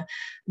Geneva,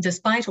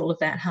 despite all of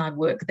that hard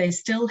work, they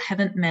still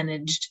haven't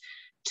managed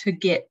to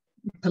get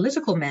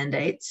political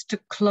mandates to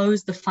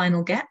close the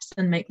final gaps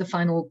and make the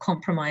final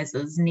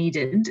compromises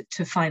needed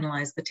to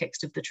finalize the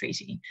text of the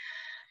treaty.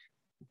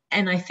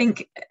 And I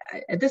think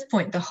at this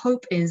point, the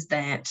hope is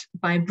that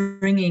by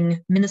bringing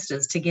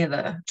ministers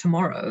together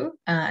tomorrow,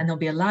 and there'll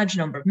be a large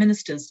number of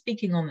ministers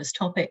speaking on this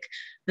topic,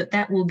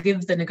 that will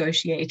give the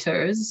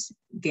negotiators,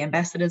 the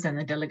ambassadors and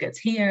the delegates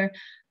here,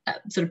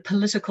 sort of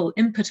political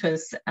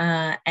impetus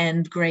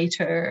and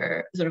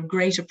greater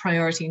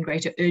priority and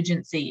greater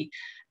urgency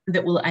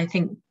that will, I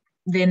think,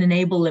 then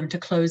enable them to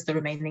close the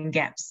remaining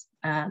gaps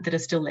that are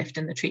still left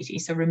in the treaty.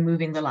 So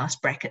removing the last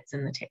brackets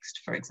in the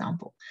text, for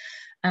example.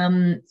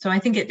 So I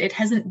think it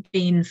hasn't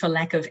been for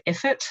lack of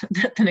effort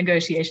that the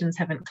negotiations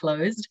haven't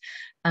closed.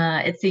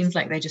 It seems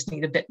like they just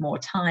need a bit more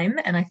time,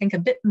 and I think a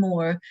bit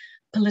more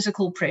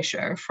political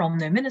pressure from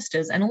their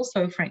ministers, and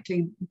also,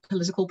 frankly,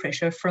 political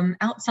pressure from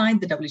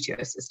outside the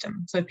WTO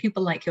system. So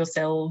people like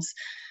yourselves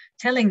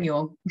telling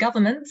your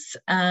governments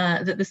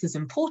that this is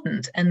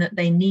important and that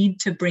they need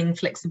to bring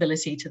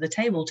flexibility to the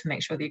table to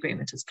make sure the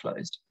agreement is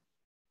closed.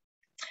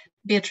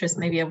 Beatrice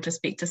may be able to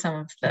speak to some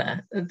of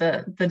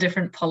the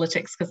different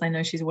politics, because I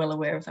know she's well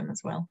aware of them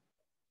as well.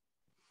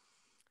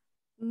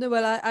 No,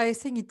 well, I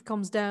think it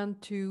comes down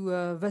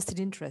to vested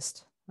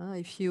interest.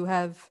 If you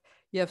have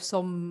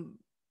some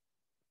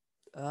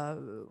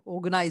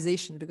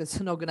organization, because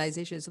an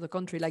organization is a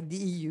country like the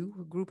EU,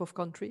 a group of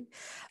countries,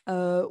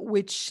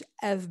 which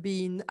have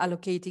been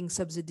allocating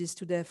subsidies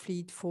to their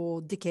fleet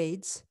for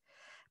decades,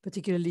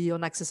 particularly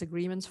on access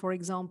agreements, for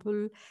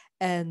example,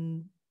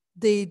 and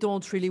they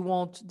don't really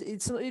want,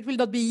 it will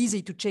not be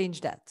easy to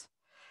change that.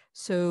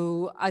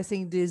 So I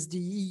think the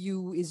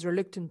EU is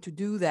reluctant to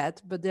do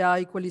that, but there are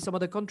equally some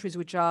other countries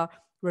which are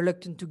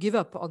reluctant to give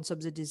up on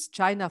subsidies.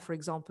 China, for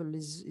example,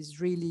 is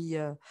really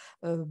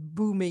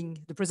booming.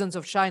 The presence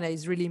of China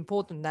is really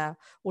important now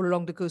all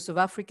along the coast of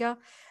Africa.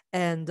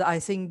 And I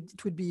think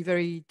it would be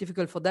very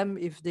difficult for them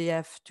if they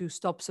have to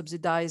stop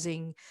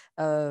subsidizing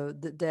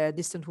their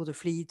distant water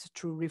fleet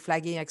through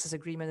reflagging, access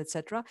agreement,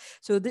 etc.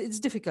 So it's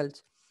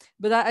difficult.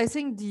 But I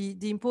think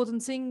the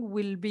important thing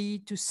will be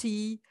to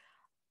see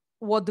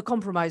what the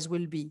compromise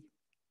will be.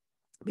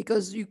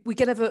 Because we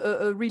can have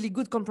a really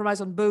good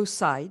compromise on both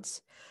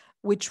sides,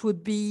 which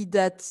would be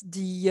that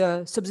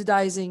the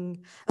subsidizing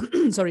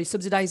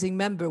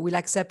member will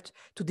accept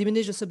to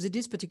diminish the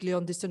subsidies, particularly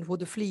on distant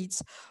water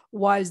fleets,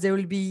 whilst there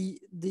will be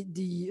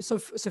the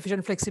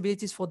sufficient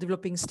flexibilities for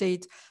developing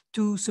state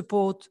to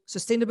support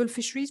sustainable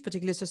fisheries,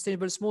 particularly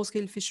sustainable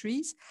small-scale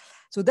fisheries.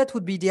 So that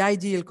would be the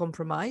ideal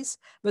compromise.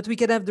 But we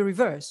can have the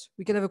reverse.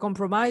 We can have a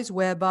compromise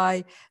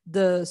whereby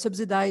the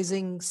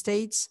subsidizing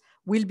states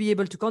will be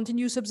able to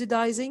continue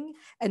subsidizing,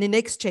 and in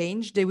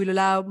exchange, they will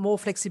allow more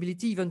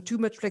flexibility, even too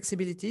much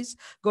flexibilities,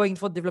 going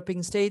for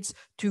developing states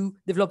to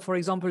develop, for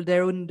example,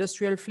 their own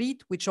industrial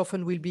fleet, which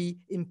often will be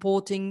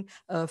importing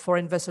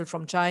foreign vessels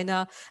from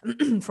China,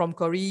 from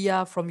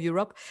Korea, from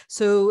Europe.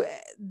 So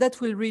that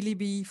will really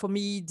be, for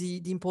me,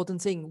 the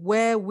important thing.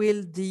 Where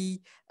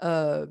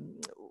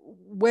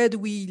do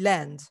we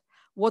land?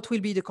 What will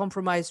be the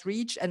compromise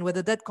reached, and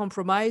whether that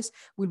compromise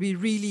will be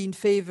really in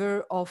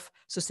favor of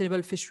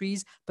sustainable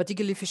fisheries,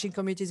 particularly fishing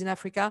communities in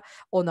Africa,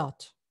 or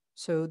not.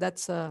 So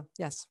that's,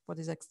 yes, what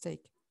is at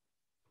stake.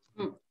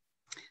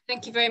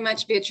 Thank you very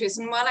much, Beatrice.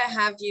 And while I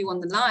have you on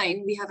the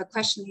line, we have a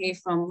question here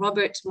from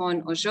Robert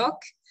Mon Ojok.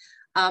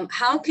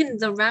 How can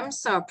the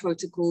Ramsar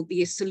protocol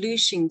be a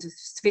solution to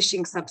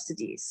fishing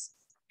subsidies?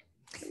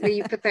 Were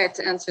you prepared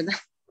to answer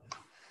that?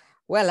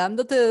 Well, I'm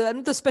not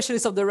a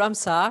specialist of the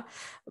Ramsar,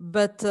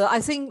 but I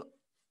think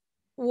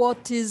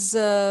what is,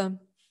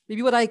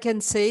 maybe what I can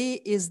say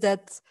is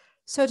that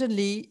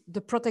certainly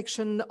the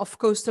protection of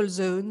coastal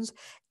zones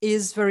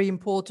is very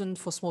important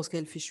for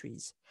small-scale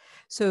fisheries.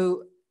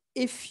 So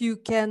if you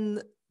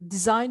can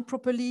design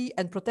properly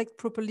and protect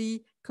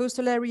properly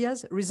coastal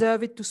areas,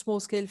 reserve it to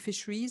small-scale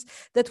fisheries,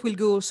 that will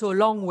go also a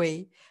long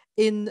way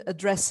in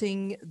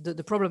addressing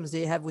the problems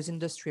they have with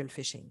industrial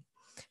fishing.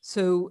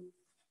 So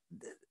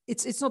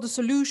it's not a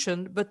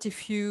solution, but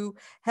if you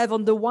have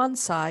on the one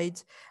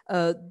side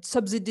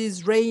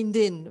subsidies reined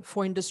in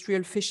for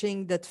industrial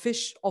fishing that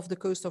fish off the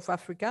coast of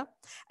Africa,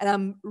 and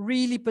I'm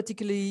really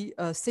particularly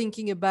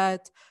thinking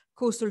about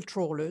coastal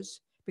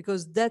trawlers,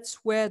 because that's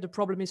where the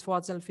problem is for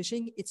artisanal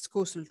fishing. It's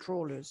coastal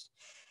trawlers.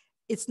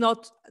 It's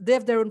not, they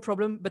have their own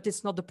problem, but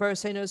it's not the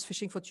parasailers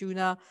fishing for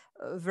tuna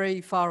very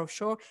far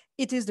offshore.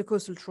 It is the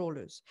coastal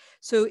trawlers.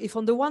 So if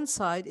on the one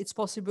side, it's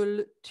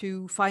possible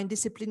to find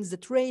disciplines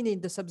that rein in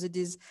the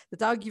subsidies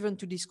that are given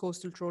to these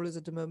coastal trawlers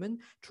at the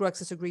moment, through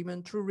access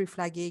agreement, through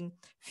reflagging,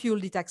 fuel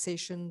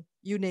detaxation,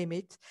 you name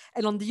it.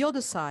 And on the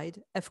other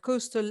side, have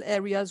coastal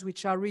areas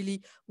which are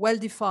really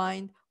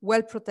well-defined,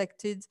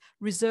 well-protected,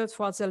 reserved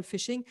for artisanal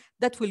fishing,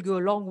 that will go a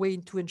long way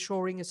into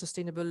ensuring a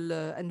sustainable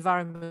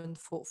environment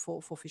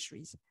for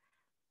fisheries.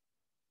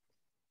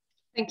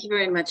 Thank you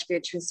very much,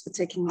 Beatrice, for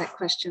taking that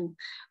question.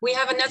 We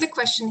have another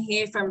question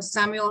here from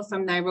Samuel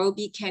from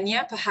Nairobi,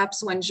 Kenya.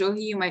 Perhaps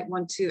Wanjohi, you might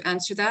want to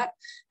answer that.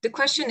 The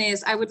question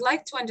is, I would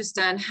like to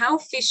understand how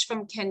fish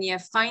from Kenya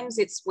finds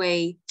its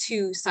way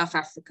to South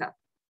Africa.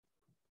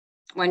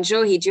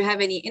 Wanjohi, do you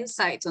have any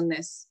insight on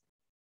this?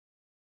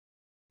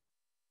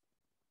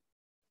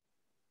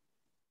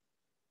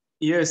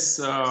 Yes,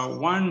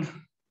 one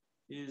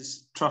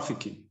is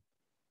trafficking.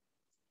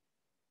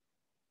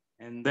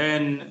 And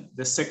then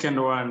the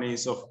second one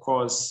is, of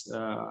course,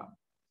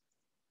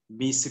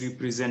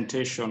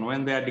 misrepresentation.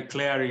 When they are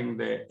declaring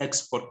the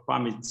export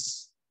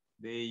permits,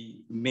 they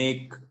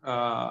make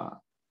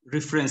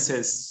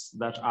references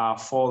that are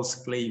false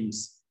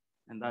claims,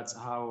 and that's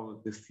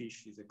how the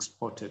fish is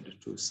exported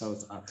to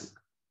South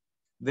Africa.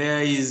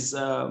 There is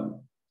a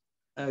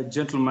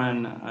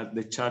gentleman at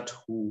the chat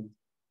who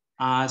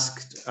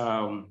asked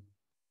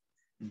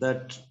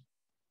that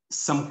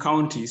some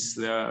counties,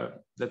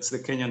 that's the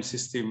Kenyan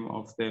system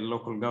of the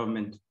local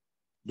government,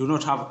 do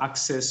not have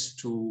access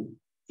to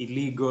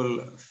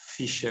illegal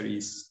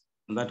fisheries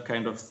and that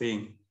kind of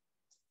thing.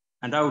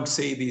 And I would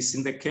say this,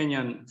 in the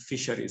Kenyan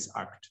Fisheries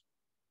Act,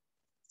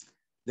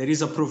 there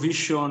is a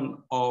provision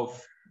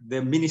of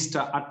the minister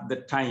at the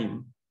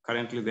time,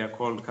 currently they are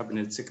called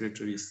cabinet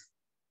secretaries,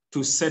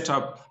 to set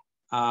up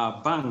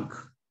a bank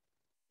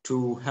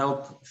to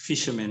help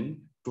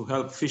fishermen, to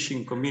help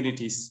fishing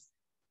communities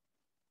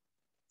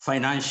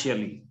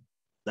financially.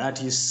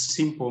 That is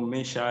simple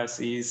measures,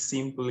 is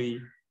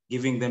simply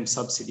giving them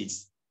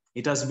subsidies.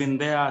 It has been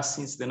there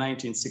since the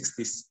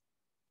 1960s,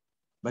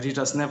 but it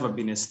has never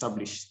been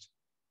established.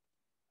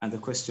 And the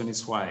question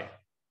is why?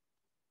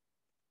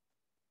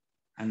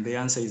 And the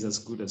answer is as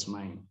good as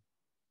mine.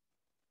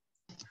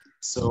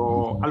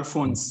 So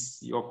Alphonse,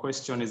 your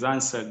question is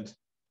answered.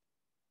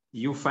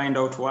 You find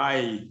out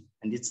why,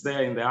 and it's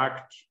there in the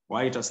Act,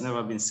 why it has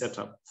never been set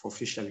up for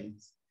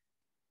fisheries.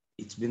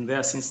 It's been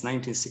there since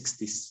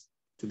 1960s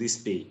to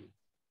this day.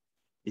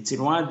 It's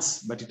in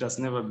words, but it has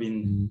never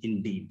been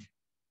in deed.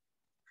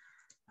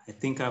 I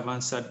think I've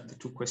answered the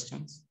two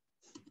questions.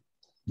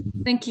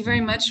 Thank you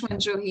very much,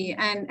 Wanjohi.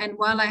 And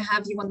while I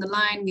have you on the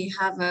line, we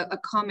have a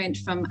comment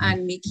from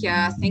Anne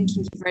Mikia,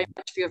 thanking you very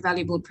much for your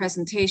valuable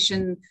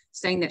presentation,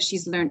 saying that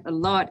she's learned a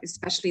lot,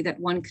 especially that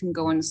one can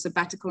go on a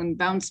sabbatical and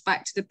bounce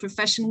back to the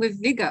profession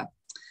with vigor.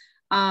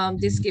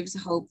 This gives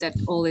hope that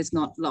all is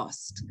not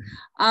lost.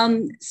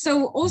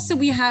 So also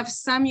we have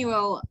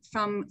Samuel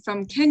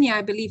from Kenya,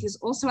 I believe, who's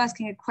also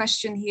asking a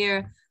question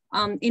here.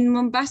 In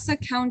Mombasa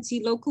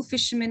County, local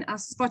fishermen are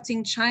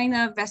spotting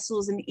China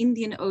vessels in the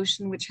Indian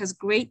Ocean, which has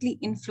greatly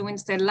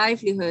influenced their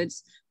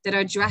livelihoods. That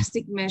are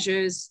drastic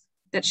measures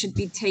that should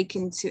be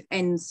taken to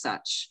end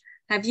such.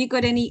 Have you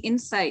got any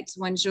insights,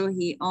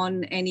 Wanjohi,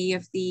 on any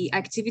of the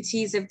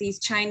activities of these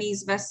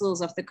Chinese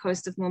vessels off the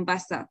coast of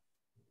Mombasa?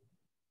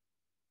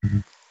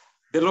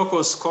 The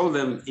locals call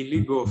them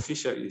illegal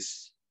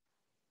fisheries.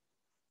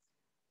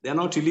 They're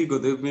not illegal,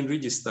 they've been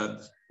registered.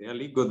 They're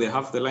legal, they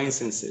have the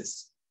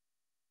licenses.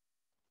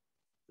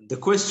 The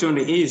question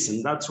is,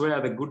 and that's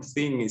where the good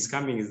thing is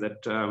coming, is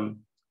that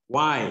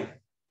why?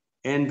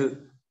 And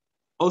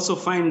also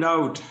find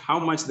out how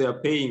much they are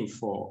paying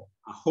for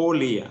a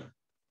whole year,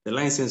 the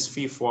license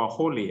fee for a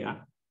whole year,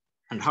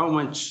 and how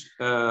much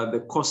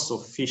the cost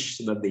of fish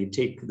that they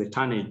take, the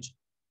tonnage,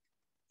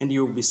 and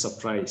you'll be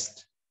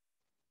surprised.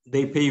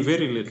 They pay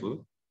very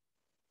little.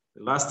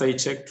 The last I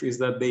checked is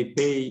that they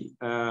pay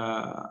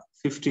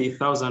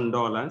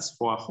 $50,000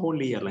 for a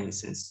whole year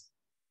license,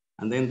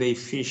 and then they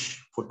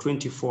fish for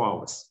 24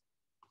 hours.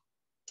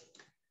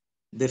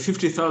 The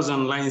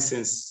 50,000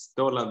 license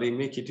dollar, they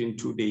make it in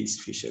 2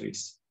 days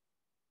fisheries.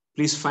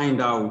 Please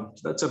find out,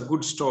 that's a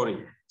good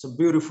story. It's a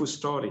beautiful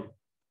story.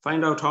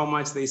 Find out how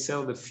much they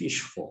sell the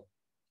fish for,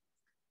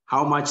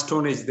 how much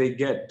tonnage they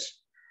get,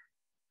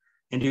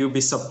 and you'll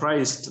be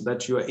surprised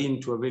that you are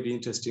into a very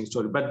interesting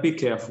story. But be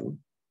careful,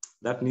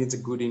 that needs a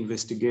good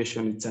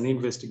investigation. It's an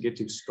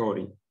investigative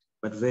story,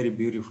 but very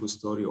beautiful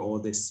story all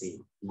the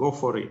same. Go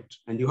for it.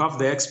 And you have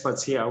the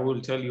experts here who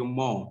will tell you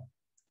more.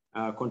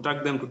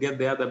 Contact them to get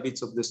the other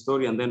bits of the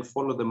story and then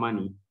follow the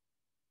money.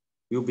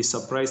 You'll be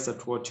surprised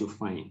at what you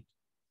find.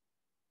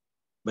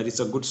 But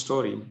it's a good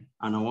story,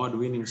 an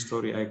award-winning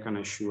story, I can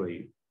assure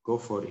you. Go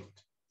for it.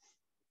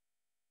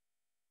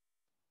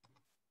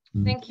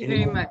 Thank you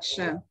very much.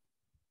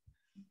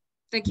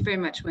 Thank you very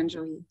much,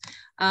 Wanjohi.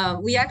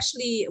 We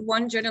actually,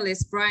 one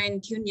journalist, Brian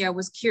Cunha,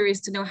 was curious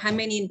to know how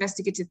many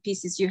investigative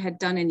pieces you had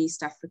done in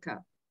East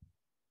Africa.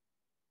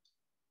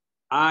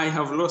 I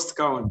have lost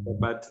count,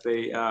 but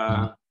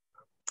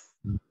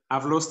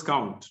I've lost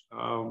count.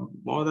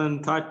 More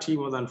than 30,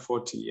 more than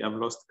 40, I've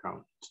lost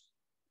count.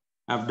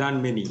 I've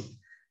done many.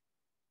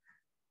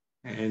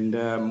 And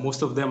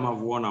most of them have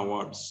won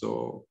awards.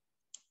 So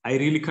I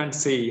really can't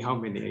say how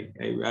many.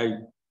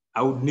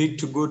 I would need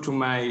to go to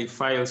my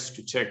files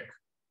to check.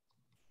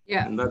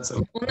 Yeah. And that's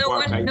well, no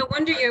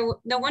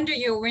wonder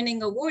you're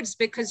winning awards,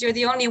 because you're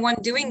the only one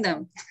doing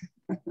them.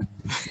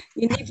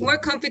 You need more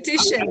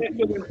competition.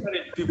 I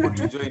encourage people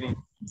to join in.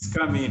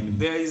 Come in.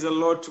 There is a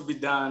lot to be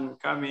done.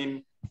 Come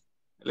in.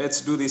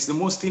 Let's do this. The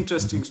most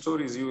interesting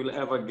stories you will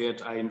ever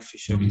get are in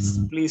fisheries.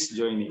 Please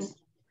join in.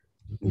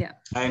 Yeah.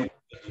 I encourage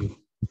you.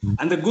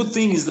 And the good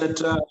thing is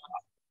that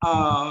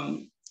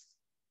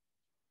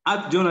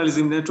Art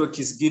Journalism Network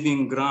is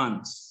giving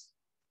grants.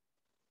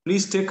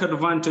 Please take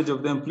advantage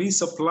of them.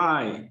 Please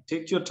apply.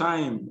 Take your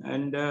time.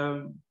 And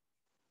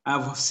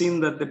I've seen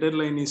that the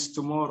deadline is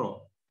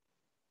tomorrow.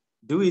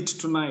 Do it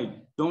tonight.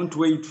 Don't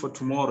wait for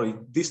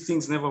tomorrow. These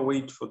things never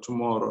wait for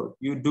tomorrow.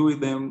 You do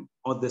them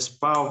on the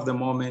spur of the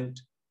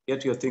moment.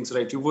 Get your things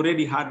right. You've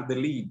already had the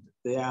lead.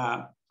 They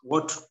are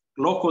what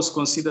locals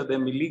consider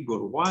them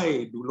illegal.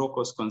 Why do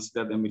locals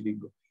consider them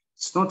illegal?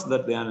 It's not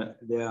that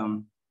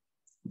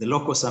the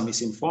locals are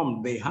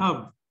misinformed. They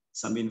have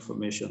some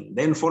information.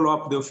 Then follow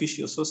up the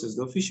official sources.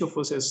 The official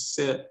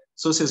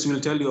sources will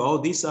tell you, oh,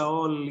 these are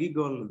all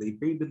legal. They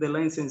paid the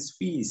license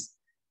fees.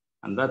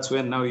 And that's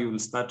when now you will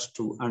start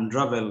to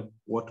unravel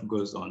what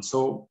goes on.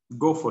 So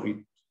go for it.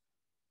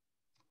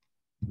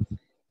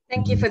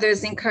 Thank you for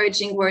those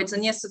encouraging words.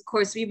 And yes, of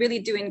course, we really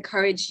do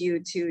encourage you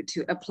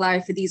to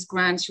apply for these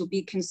grants. You'll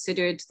be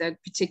considered, that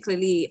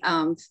particularly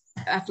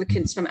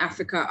applicants from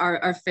Africa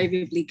are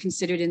favorably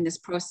considered in this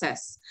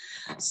process.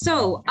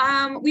 So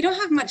we don't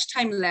have much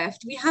time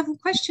left. We have a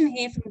question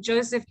here from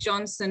Joseph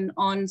Johnson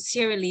on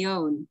Sierra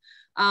Leone,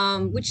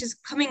 which is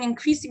coming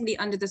increasingly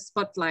under the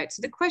spotlight.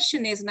 So the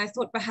question is, and I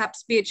thought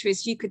perhaps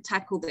Beatrice, you could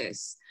tackle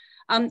this.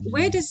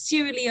 Where does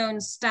Sierra Leone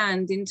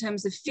stand in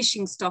terms of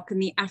fishing stock in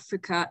the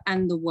Africa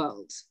and the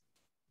world?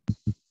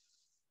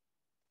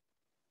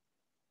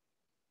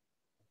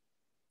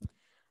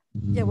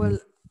 Yeah, well,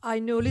 I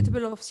know a little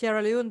bit of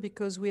Sierra Leone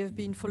because we have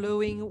been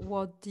following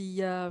what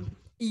the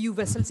EU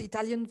vessels,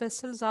 Italian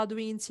vessels, are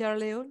doing in Sierra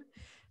Leone.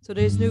 So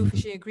there is no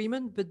fishing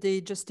agreement, but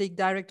they just take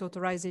direct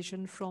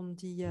authorization from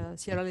the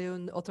Sierra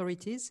Leone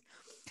authorities.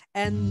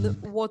 And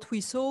what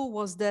we saw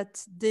was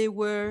that they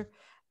were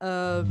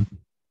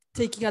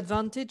taking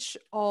advantage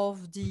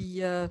of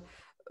the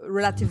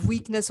relative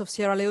weakness of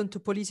Sierra Leone to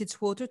police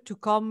its water to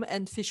come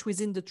and fish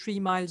within the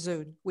 3-mile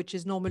zone, which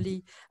is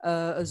normally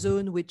a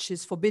zone which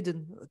is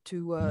forbidden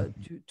to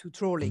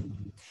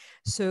trawling.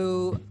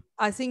 So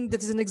I think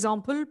that is an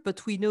example,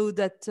 but we know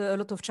that a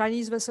lot of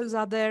Chinese vessels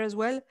are there as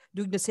well,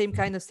 doing the same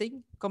kind of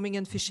thing, coming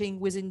and fishing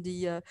within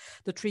the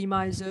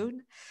 3-mile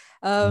zone.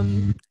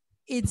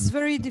 It's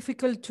very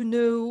difficult to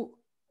know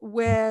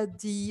where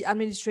the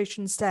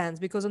administration stands,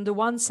 because on the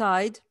one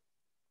side,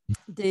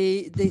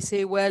 they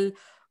say, well,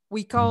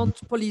 we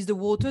can't police the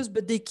waters,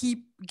 but they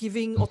keep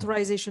giving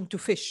authorization to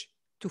fish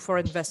to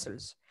foreign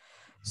vessels.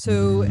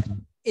 So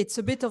it's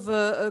a bit of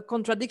a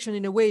contradiction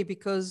in a way,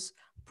 because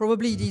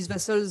Probably these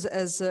vessels,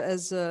 as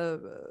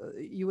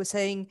you were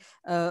saying,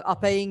 are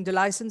paying the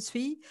license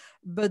fee,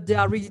 but they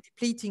are really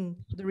depleting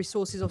the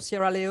resources of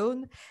Sierra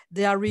Leone.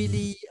 They are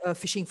really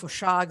fishing for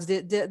sharks.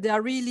 They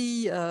are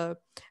really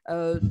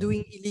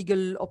doing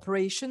illegal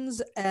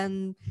operations,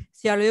 and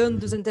Sierra Leone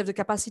doesn't have the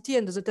capacity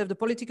and doesn't have the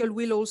political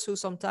will also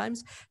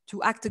sometimes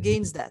to act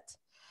against that.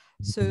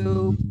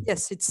 So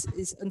yes,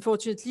 it's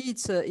unfortunately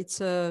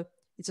it's a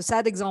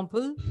sad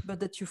example, but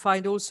that you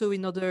find also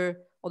in other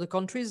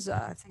countries.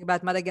 I think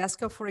about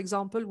Madagascar, for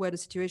example, where the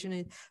situation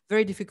is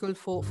very difficult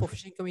for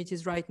fishing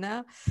communities right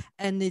now,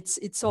 and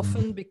it's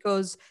often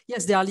because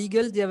yes, they are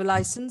legal, they have a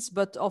license,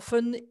 but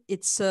often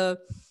it's the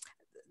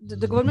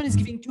government is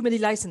giving too many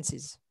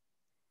licenses.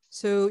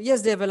 So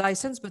yes, they have a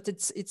license, but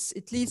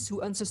it leads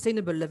to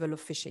unsustainable level of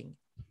fishing.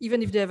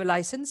 Even if they have a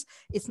license,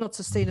 it's not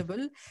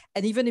sustainable.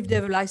 And even if they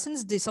have a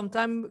license, they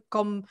sometimes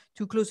come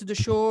too close to the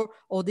shore,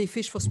 or they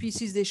fish for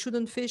species they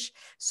shouldn't fish.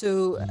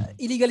 So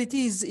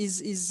illegality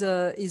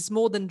is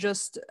more than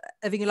just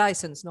having a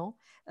license. No,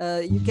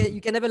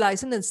 you can have a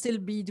license and still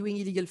be doing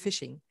illegal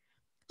fishing.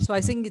 So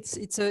I think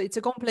it's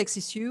a complex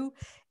issue.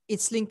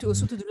 It's linked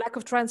also to the lack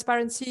of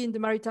transparency in the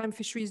maritime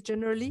fisheries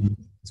generally.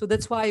 So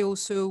that's why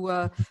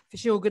also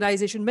fishing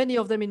organizations, many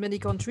of them in many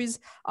countries,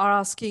 are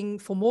asking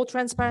for more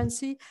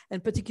transparency,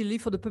 and particularly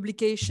for the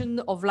publication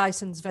of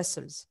licensed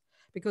vessels,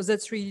 because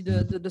that's really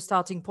the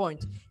starting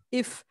point.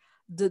 If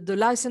the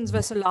licensed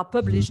vessels are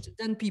published,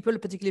 then people,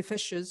 particularly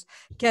fishers,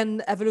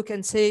 can have a look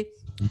and say,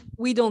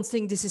 we don't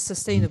think this is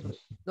sustainable.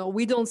 No,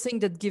 we don't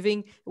think that giving,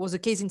 it was a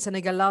case in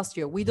Senegal last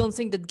year, we don't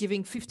think that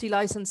giving 50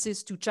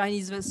 licenses to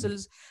Chinese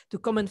vessels to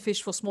come and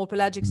fish for small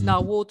pelagics in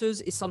our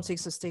waters is something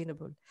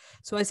sustainable.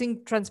 So I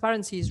think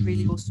transparency is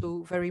really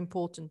also very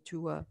important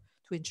to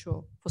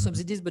ensure for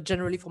subsidies, but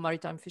generally for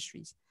maritime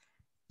fisheries.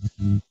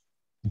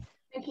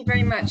 Thank you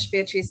very much,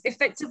 Beatrice.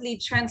 Effectively,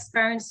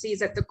 transparency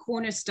is at the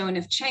cornerstone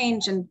of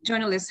change, and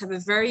journalists have a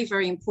very,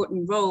 very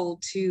important role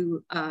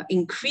to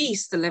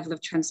increase the level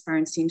of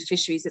transparency in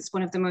fisheries. It's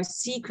one of the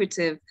most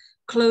secretive,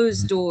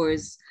 closed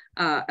doors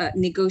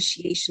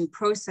negotiation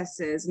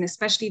processes, and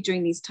especially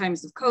during these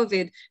times of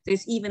COVID,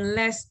 there's even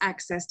less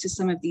access to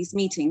some of these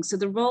meetings. So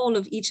the role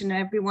of each and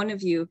every one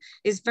of you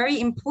is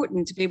very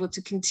important to be able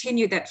to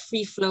continue that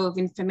free flow of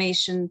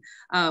information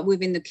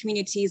within the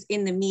communities,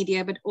 in the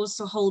media, but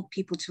also hold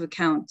people to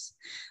account.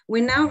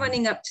 We're now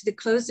running up to the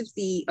close of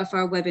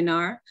our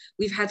webinar.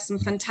 We've had some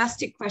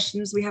fantastic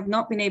questions. We have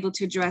not been able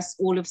to address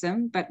all of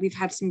them, but we've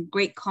had some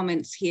great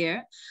comments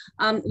here.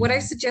 What I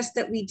suggest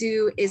that we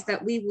do is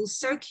that we will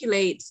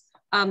circulate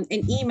an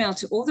email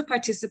to all the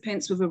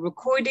participants with a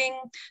recording,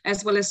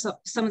 as well as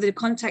some of the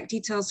contact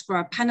details for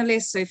our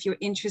panelists. So if you're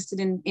interested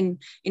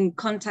in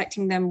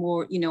contacting them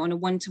more, on a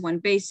one-to-one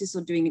basis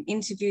or doing an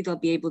interview, they'll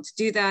be able to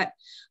do that.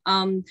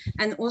 And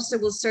also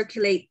we'll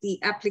circulate the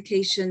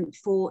application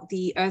for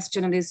the Earth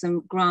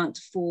Journalism grant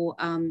for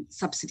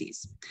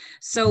subsidies.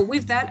 So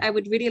with that, I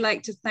would really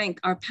like to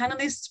thank our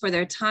panelists for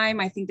their time.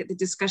 I think that the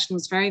discussion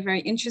was very, very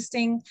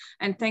interesting,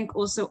 and thank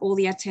also all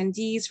the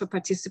attendees for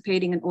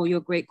participating and all your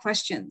great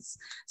questions.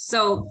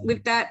 So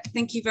with that,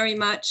 thank you very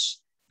much,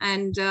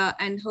 and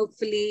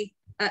hopefully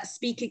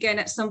speak again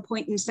at some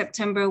point in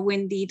September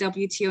when the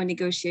WTO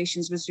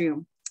negotiations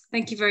resume.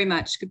 Thank you very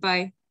much.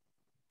 Goodbye.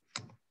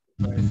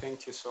 Bye.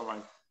 Thank you so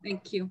much.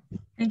 Thank you.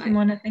 Thank you,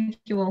 Mona. Thank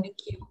you all. Thank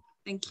you.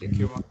 Thank you. Thank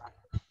you,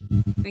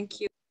 Mona. Thank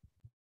you.